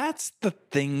connected. That's the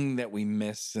thing that we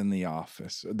miss in the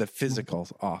office, the physical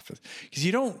office.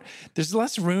 Because there's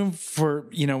less room for,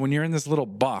 when you're in this little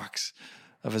box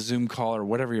of a Zoom call or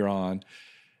whatever you're on,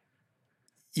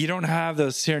 you don't have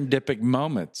those serendipic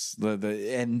moments.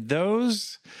 And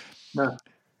those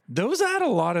add a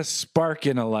lot of spark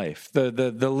in a life, the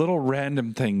little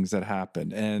random things that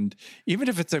happen. And even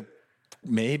if it's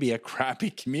maybe a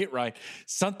crappy commute ride,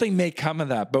 something may come of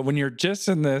that. But when you're just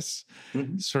in this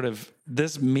sort of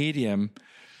this medium,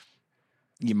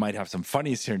 you might have some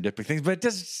funny serendipic things, but it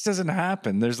just doesn't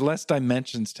happen. There's less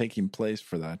dimensions taking place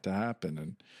for that to happen.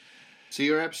 And so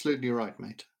you're absolutely right,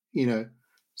 mate.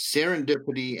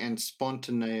 Serendipity and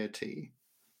spontaneity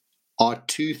are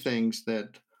two things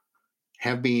that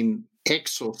have been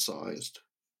exorcised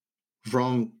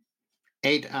from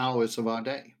 8 hours of our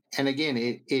day. And again,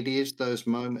 it is those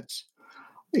moments.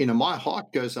 My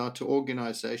heart goes out to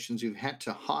organizations who've had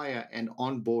to hire and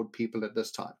onboard people at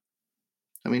this time.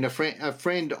 I mean, a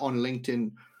friend on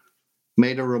LinkedIn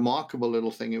made a remarkable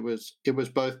little thing. It was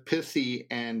both pithy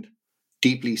and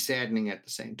deeply saddening at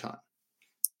the same time.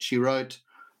 She wrote,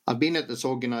 "I've been at this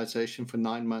organization for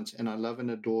 9 months and I love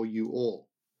and adore you all.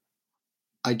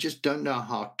 I just don't know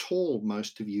how tall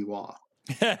most of you are."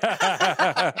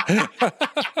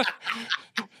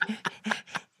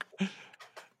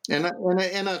 And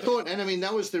I thought, and I mean,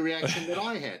 that was the reaction that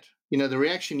I had. The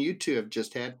reaction you two have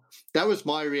just had, that was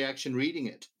my reaction reading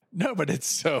it. No, but it's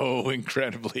so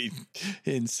incredibly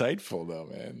insightful, though,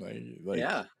 man. Like,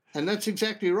 yeah. And that's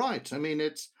exactly right. I mean,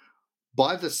 it's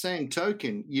by the same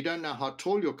token, you don't know how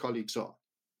tall your colleagues are.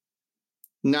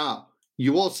 Now,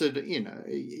 you also don't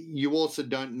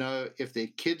know if their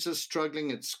kids are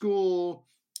struggling at school,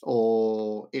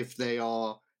 or if they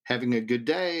are having a good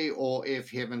day, or if,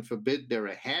 heaven forbid, they're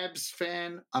a Habs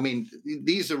fan. I mean,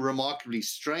 these are remarkably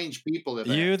strange people.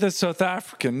 You, the South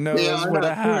African, knows what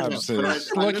a Habs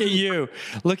is.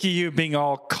 Look at you being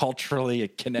all culturally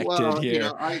connected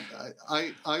here.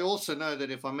 I also know that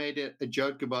if I made a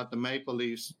joke about the Maple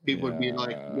Leafs, people would be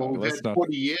like, well, we've had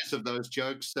 40 years of those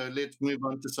jokes, so let's move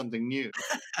on to something new.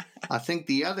 I think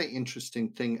the other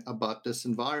interesting thing about this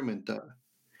environment, though,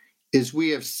 is we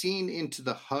have seen into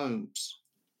the homes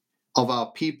of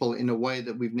our people in a way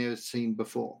that we've never seen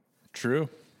before. True.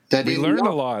 We learn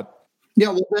a lot.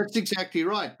 Yeah, well, that's exactly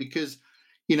right. Because,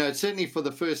 certainly for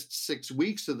the first 6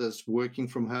 weeks of this working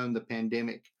from home, the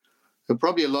pandemic, there were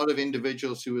probably a lot of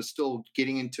individuals who were still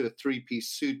getting into a 3-piece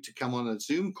suit to come on a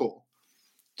Zoom call.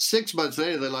 6 months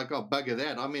later, they're like, oh, bugger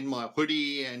that. I'm in my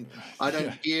hoodie and I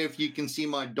don't care if you can see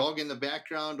my dog in the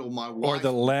background or my wife. Or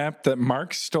the lamp that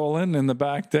Mark's stolen in the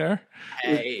back there.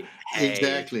 Hey.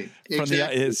 Exactly. From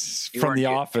the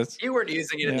office. You weren't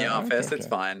using it in the office. Okay. It's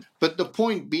fine. But the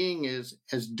point being is,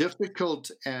 as difficult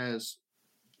as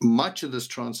much of this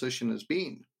transition has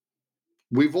been,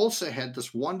 we've also had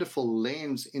this wonderful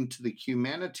lens into the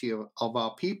humanity of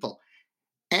our people.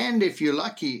 And if you're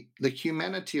lucky, the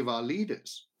humanity of our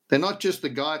leaders. They're not just the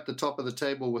guy at the top of the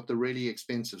table with the really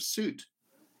expensive suit.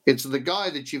 It's the guy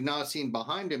that you've now seen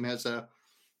behind him has a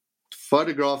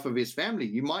photograph of his family.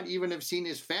 You might even have seen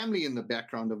his family in the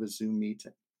background of a Zoom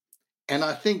meeting. And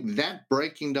I think that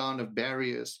breaking down of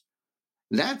barriers,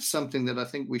 that's something that I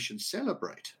think we should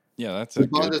celebrate. Yeah, that's a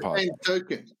good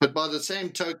But by the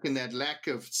same token, that lack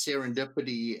of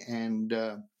serendipity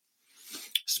and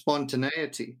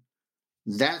spontaneity,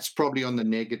 that's probably on the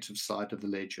negative side of the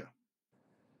ledger.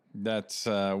 That's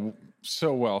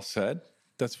so well said.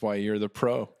 That's why you're the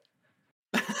pro.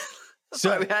 That's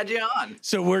why we had you on.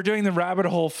 So we're doing the Rabbit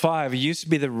Hole 5. It used to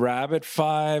be the Rabbit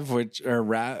 5,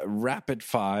 Rapid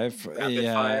 5. Rapid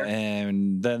fire.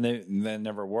 And then they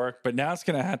never worked. But now it's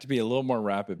going to have to be a little more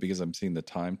rapid because I'm seeing the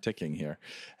time ticking here.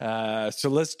 So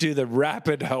let's do the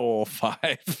Rabbit Hole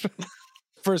 5.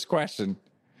 First question.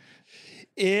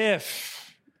 This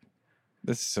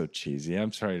is so cheesy.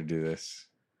 I'm sorry to do this.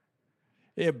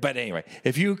 But anyway,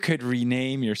 if you could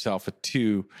rename yourself with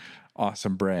 2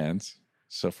 awesome brands,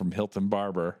 so from Hilton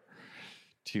Barbour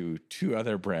to 2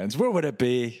 other brands, what would it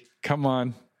be? Come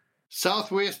on.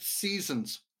 Southwest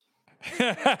Seasons.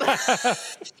 That's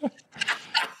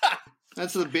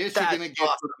the best you're going to get.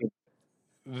 Awesome.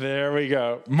 There we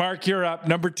go. Mark, you're up.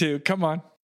 Number 2. Come on.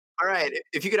 All right.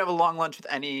 If you could have a long lunch with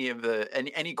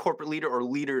any corporate leader or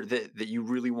leader that you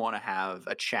really want to have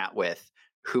a chat with,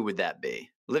 who would that be?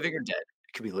 Living or dead?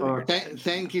 It could be living or dead.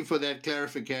 Thank you for that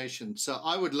clarification. So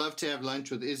I would love to have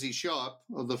lunch with Izzy Sharp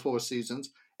of the Four Seasons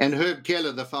and Herb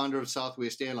Keller, the founder of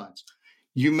Southwest Airlines.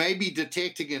 You may be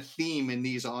detecting a theme in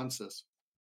these answers.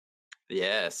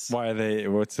 Yes. Why are they?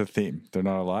 What's the theme? They're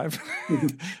not alive?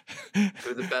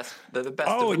 They're the best. They're the best.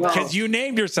 Oh, because you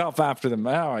named yourself after them.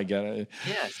 Oh, I get it.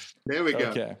 Yes. There we go.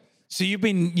 Okay. So you've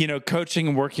been, coaching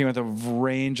and working with a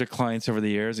range of clients over the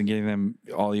years and giving them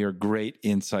all your great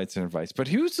insights and advice. But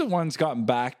who's the ones gotten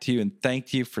back to you and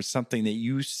thanked you for something that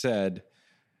you said?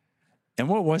 And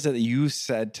what was it that you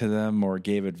said to them or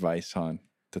gave advice on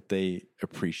that they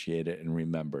appreciated and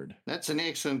remembered? That's an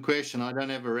excellent question. I don't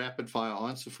have a rapid fire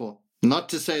answer for. Not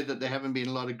to say that there haven't been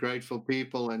a lot of grateful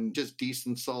people and just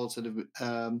decent souls that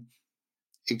have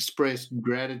expressed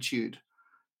gratitude.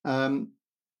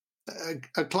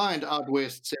 A client out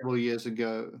west several years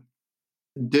ago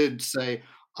did say,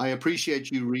 I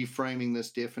appreciate you reframing this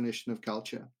definition of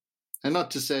culture. And not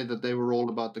to say that they were all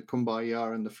about the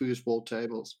kumbaya and the foosball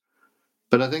tables,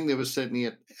 but I think there was certainly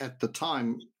at the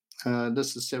time,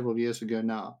 this is several years ago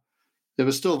now, there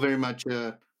was still very much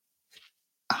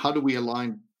how do we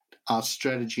align our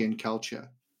strategy and culture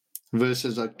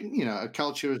versus a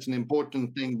culture is an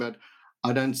important thing, but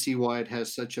I don't see why it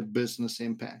has such a business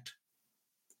impact.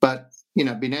 But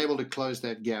being able to close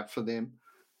that gap for them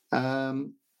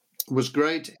was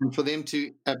great, and for them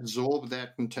to absorb that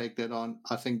and take that on,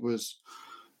 I think was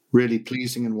really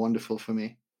pleasing and wonderful for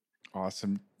me.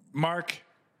 Awesome. Mark,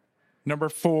 number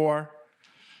 4.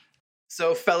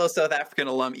 So, fellow South African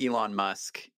alum Elon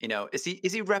Musk, is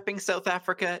he repping South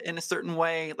Africa in a certain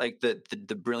way? Like the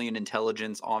brilliant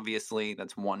intelligence, obviously,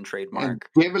 that's one trademark.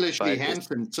 And devilishly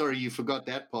handsome. Sorry, you forgot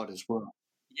that part as well.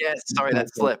 Yes, sorry,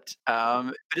 that slipped.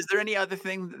 But is there any other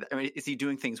thing? Is he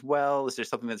doing things well? Is there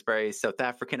something that's very South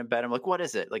African about him? Like, what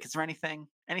is it? Like, is there anything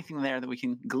there that we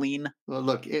can glean? Well,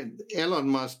 look, Elon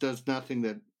Musk does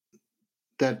nothing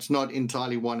that's not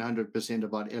entirely 100%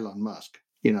 about Elon Musk.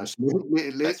 So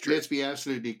let's be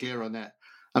absolutely clear on that.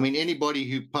 I mean, anybody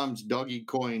who pumps doggy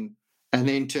coin and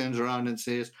then turns around and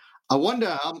says, I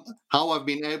wonder how I've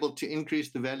been able to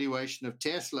increase the valuation of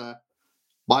Tesla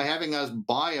by having us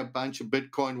buy a bunch of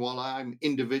Bitcoin while I'm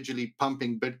individually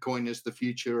pumping Bitcoin as the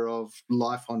future of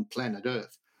life on planet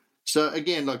Earth. So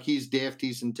again, look, he's deft,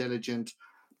 he's intelligent,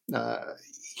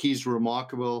 he's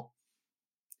remarkable.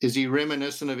 Is he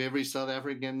reminiscent of every South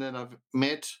African that I've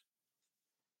met?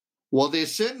 Well,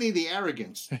 there's certainly the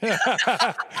arrogance.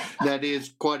 That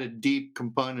is quite a deep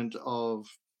component of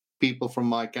people from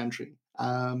my country.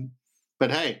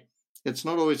 But hey, it's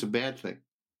not always a bad thing.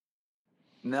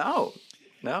 No,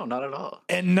 not at all.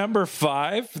 And number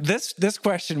 5, this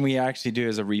question we actually do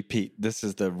as a repeat. This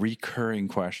is the recurring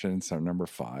question. So number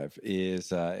 5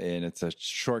 is, and it's a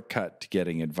shortcut to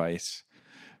getting advice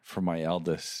from my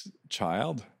eldest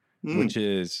child, which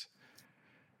is,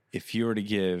 if you were to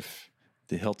give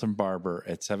the Hilton Barbour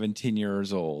at 17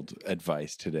 years old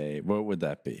advice today, what would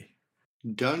that be?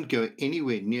 Don't go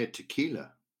anywhere near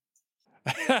tequila.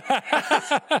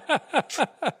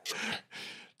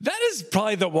 That is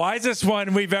probably the wisest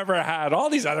one we've ever had. All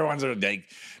these other ones are like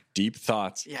deep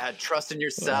thoughts. Yeah, trust in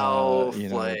yourself.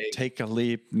 Take a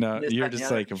leap. No, you're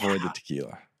just like, avoid the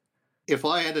tequila. If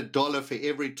I had $1 for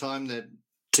every time that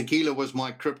tequila was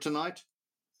my kryptonite,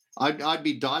 I'd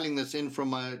be dialing this in from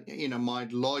my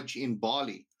lodge in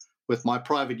Bali with my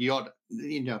private yacht,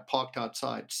 parked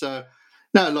outside. So,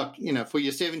 no, look, for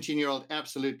your 17-year-old,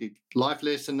 absolutely. Life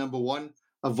lesson number 1,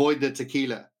 avoid the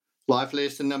tequila. Life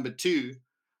lesson number 2,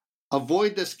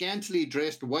 avoid the scantily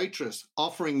dressed waitress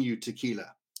offering you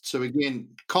tequila. So again,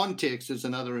 context is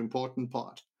another important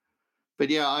part. But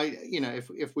yeah,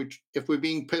 if we're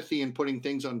being pithy and putting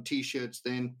things on T-shirts,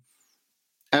 then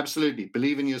absolutely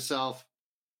believe in yourself.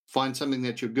 Find something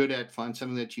that you're good at, find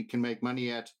something that you can make money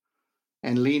at,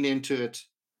 and lean into it.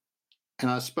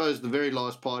 And I suppose the very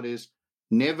last part is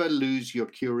never lose your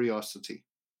curiosity.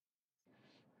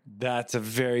 That's a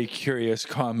very curious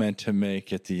comment to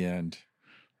make at the end.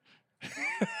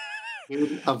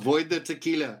 Avoid the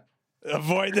tequila.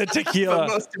 Avoid the tequila. But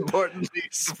most importantly,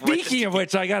 speaking of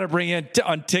which, I got to bring in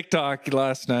on TikTok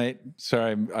last night.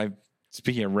 Sorry, I'm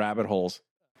speaking of rabbit holes.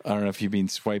 I don't know if you've been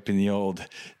swiping the old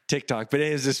TikTok, but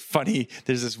it is this funny.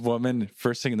 There's this woman,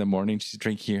 first thing in the morning, she's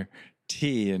drinking her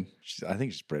tea, and I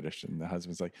think she's British, and the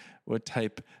husband's like, what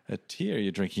type of tea are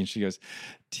you drinking? She goes,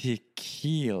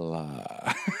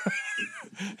 tequila.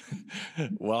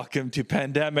 Welcome to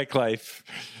pandemic life.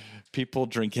 People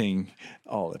drinking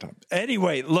all the time.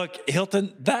 Anyway, look,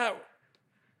 Hilton, that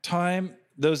time,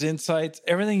 those insights,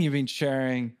 everything you've been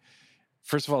sharing,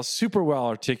 first of all, super well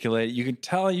articulated. You can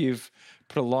tell you've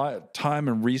put a lot of time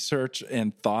and research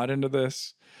and thought into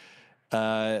this.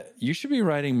 You should be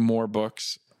writing more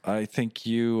books. I think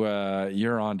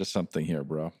you're onto something here,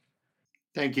 bro.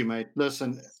 Thank you, mate.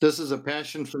 Listen, this is a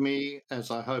passion for me, as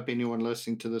I hope anyone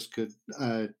listening to this could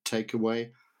take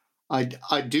away.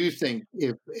 I do think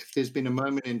if there's been a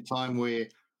moment in time where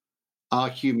our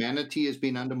humanity has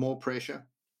been under more pressure,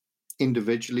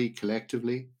 individually,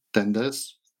 collectively, than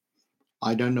this,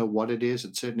 I don't know what it is.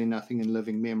 It's certainly nothing in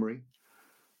living memory.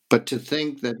 But to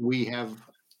think that we have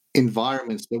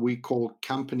environments that we call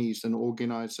companies and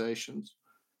organizations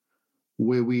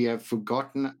where we have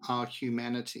forgotten our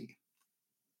humanity,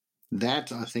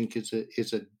 that I think is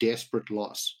a desperate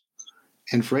loss.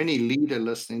 And for any leader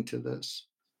listening to this,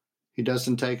 who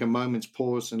doesn't take a moment's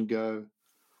pause and go,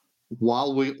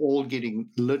 while we're all getting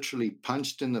literally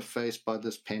punched in the face by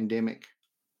this pandemic,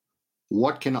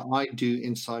 what can I do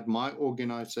inside my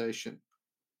organization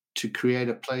to create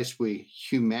a place where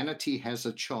humanity has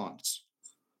a chance,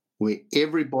 where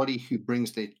everybody who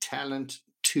brings their talent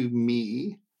to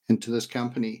me and to this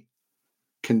company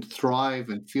can thrive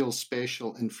and feel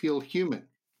special and feel human?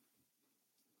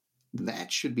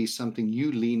 that should be something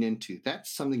you lean into.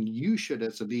 That's something you should,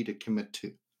 as a leader, commit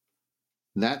to.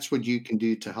 That's what you can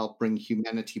do to help bring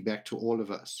humanity back to all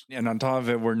of us. And on top of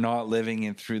it, we're not living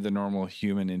in through the normal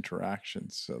human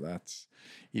interactions. So that's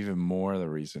even more the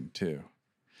reason too.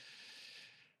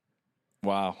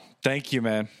 Wow. Thank you,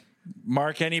 man.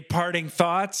 Mark, any parting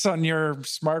thoughts on your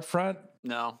smart front?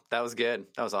 No, that was good.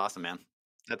 That was awesome, man.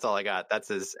 That's all I got.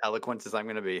 That's as eloquent as I'm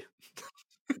going to be.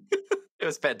 It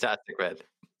was fantastic, man.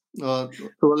 Well,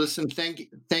 listen, thank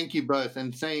you both.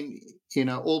 And saying,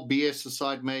 all BS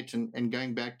aside, mate, and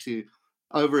going back to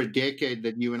over a decade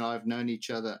that you and I have known each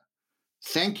other,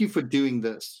 thank you for doing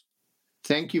this.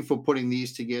 Thank you for putting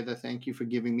these together. Thank you for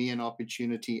giving me an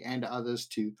opportunity and others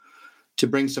to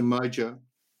bring some mojo.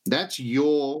 That's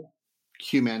your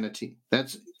humanity.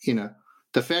 That's,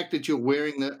 the fact that you're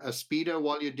wearing a Speedo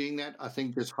while you're doing that, I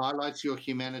think just highlights your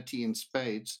humanity in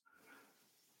spades.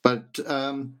 But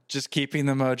just keeping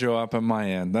the mojo up on my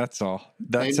end. That's all.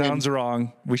 That Amen. Sounds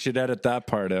wrong. We should edit that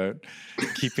part out.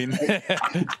 Keeping.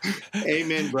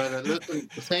 Amen, brother. Listen,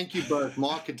 thank you both.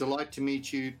 Mark, a delight to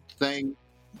meet you. Thank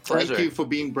you for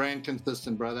being brand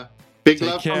consistent, brother. Big Take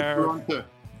love care. from Toronto.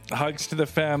 Hugs to the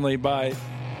family. Bye.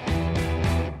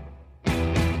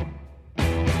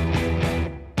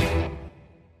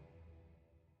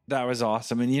 That was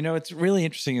awesome. And, it's really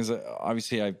interesting is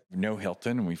obviously I know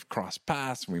Hilton and we've crossed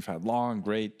paths and we've had long,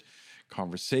 great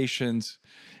conversations.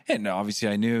 And obviously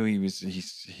I knew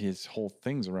his whole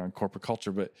thing's around corporate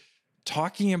culture, but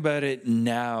talking about it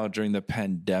now during the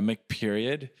pandemic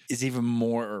period is even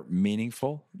more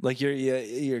meaningful. Like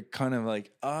you're kind of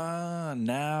like,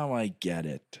 now I get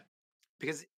it.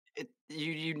 Because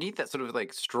you need that sort of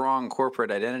like strong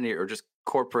corporate identity or just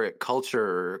corporate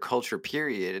culture or culture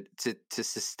period to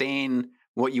sustain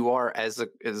what you are as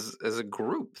a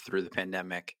group through the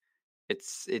pandemic.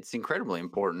 It's incredibly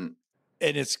important.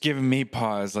 And it's given me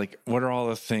pause. Like, what are all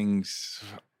the things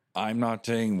I'm not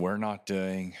doing, we're not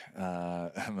doing?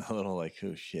 I'm a little like,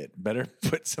 oh shit, better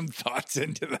put some thoughts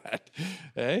into that.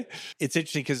 Eh? It's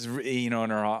interesting because, in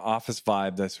our office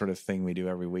vibe, that sort of thing we do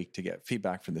every week to get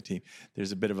feedback from the team,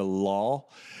 there's a bit of a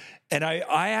lull. And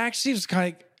I actually was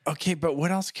kind of like, okay, but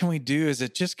what else can we do? Is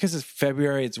it just because it's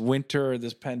February, it's winter,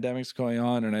 this pandemic's going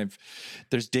on, and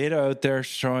there's data out there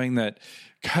showing that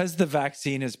because the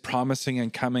vaccine is promising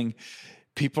and coming,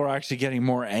 people are actually getting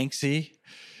more angsty.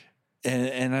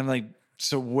 And I'm like,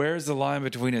 so where's the line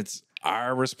between it's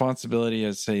our responsibility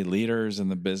as, say, leaders in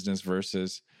the business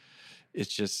versus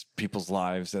it's just people's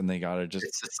lives and they got to just...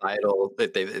 It's societal.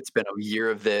 It's been a year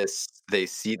of this. They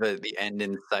see the end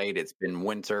in sight. It's been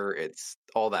winter. It's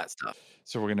all that stuff.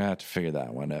 So we're going to have to figure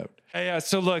that one out. Hey,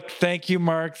 so look, thank you,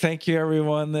 Mark. Thank you,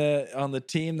 everyone on the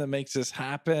team that makes this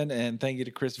happen. And thank you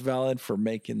to Chris Valid for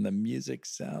making the music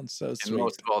sound so sweet. And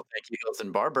most of all, thank you,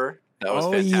 Hilton Barbour. That was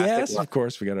fantastic. Yes, of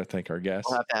course. We got to thank our guests.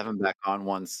 We'll have to have him back on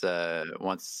once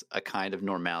a kind of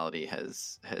normality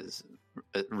has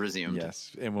resumed.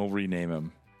 Yes, and we'll rename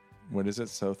him. What is it?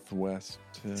 Southwest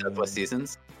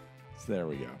Seasons. There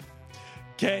we go.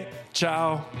 Okay,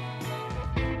 ciao.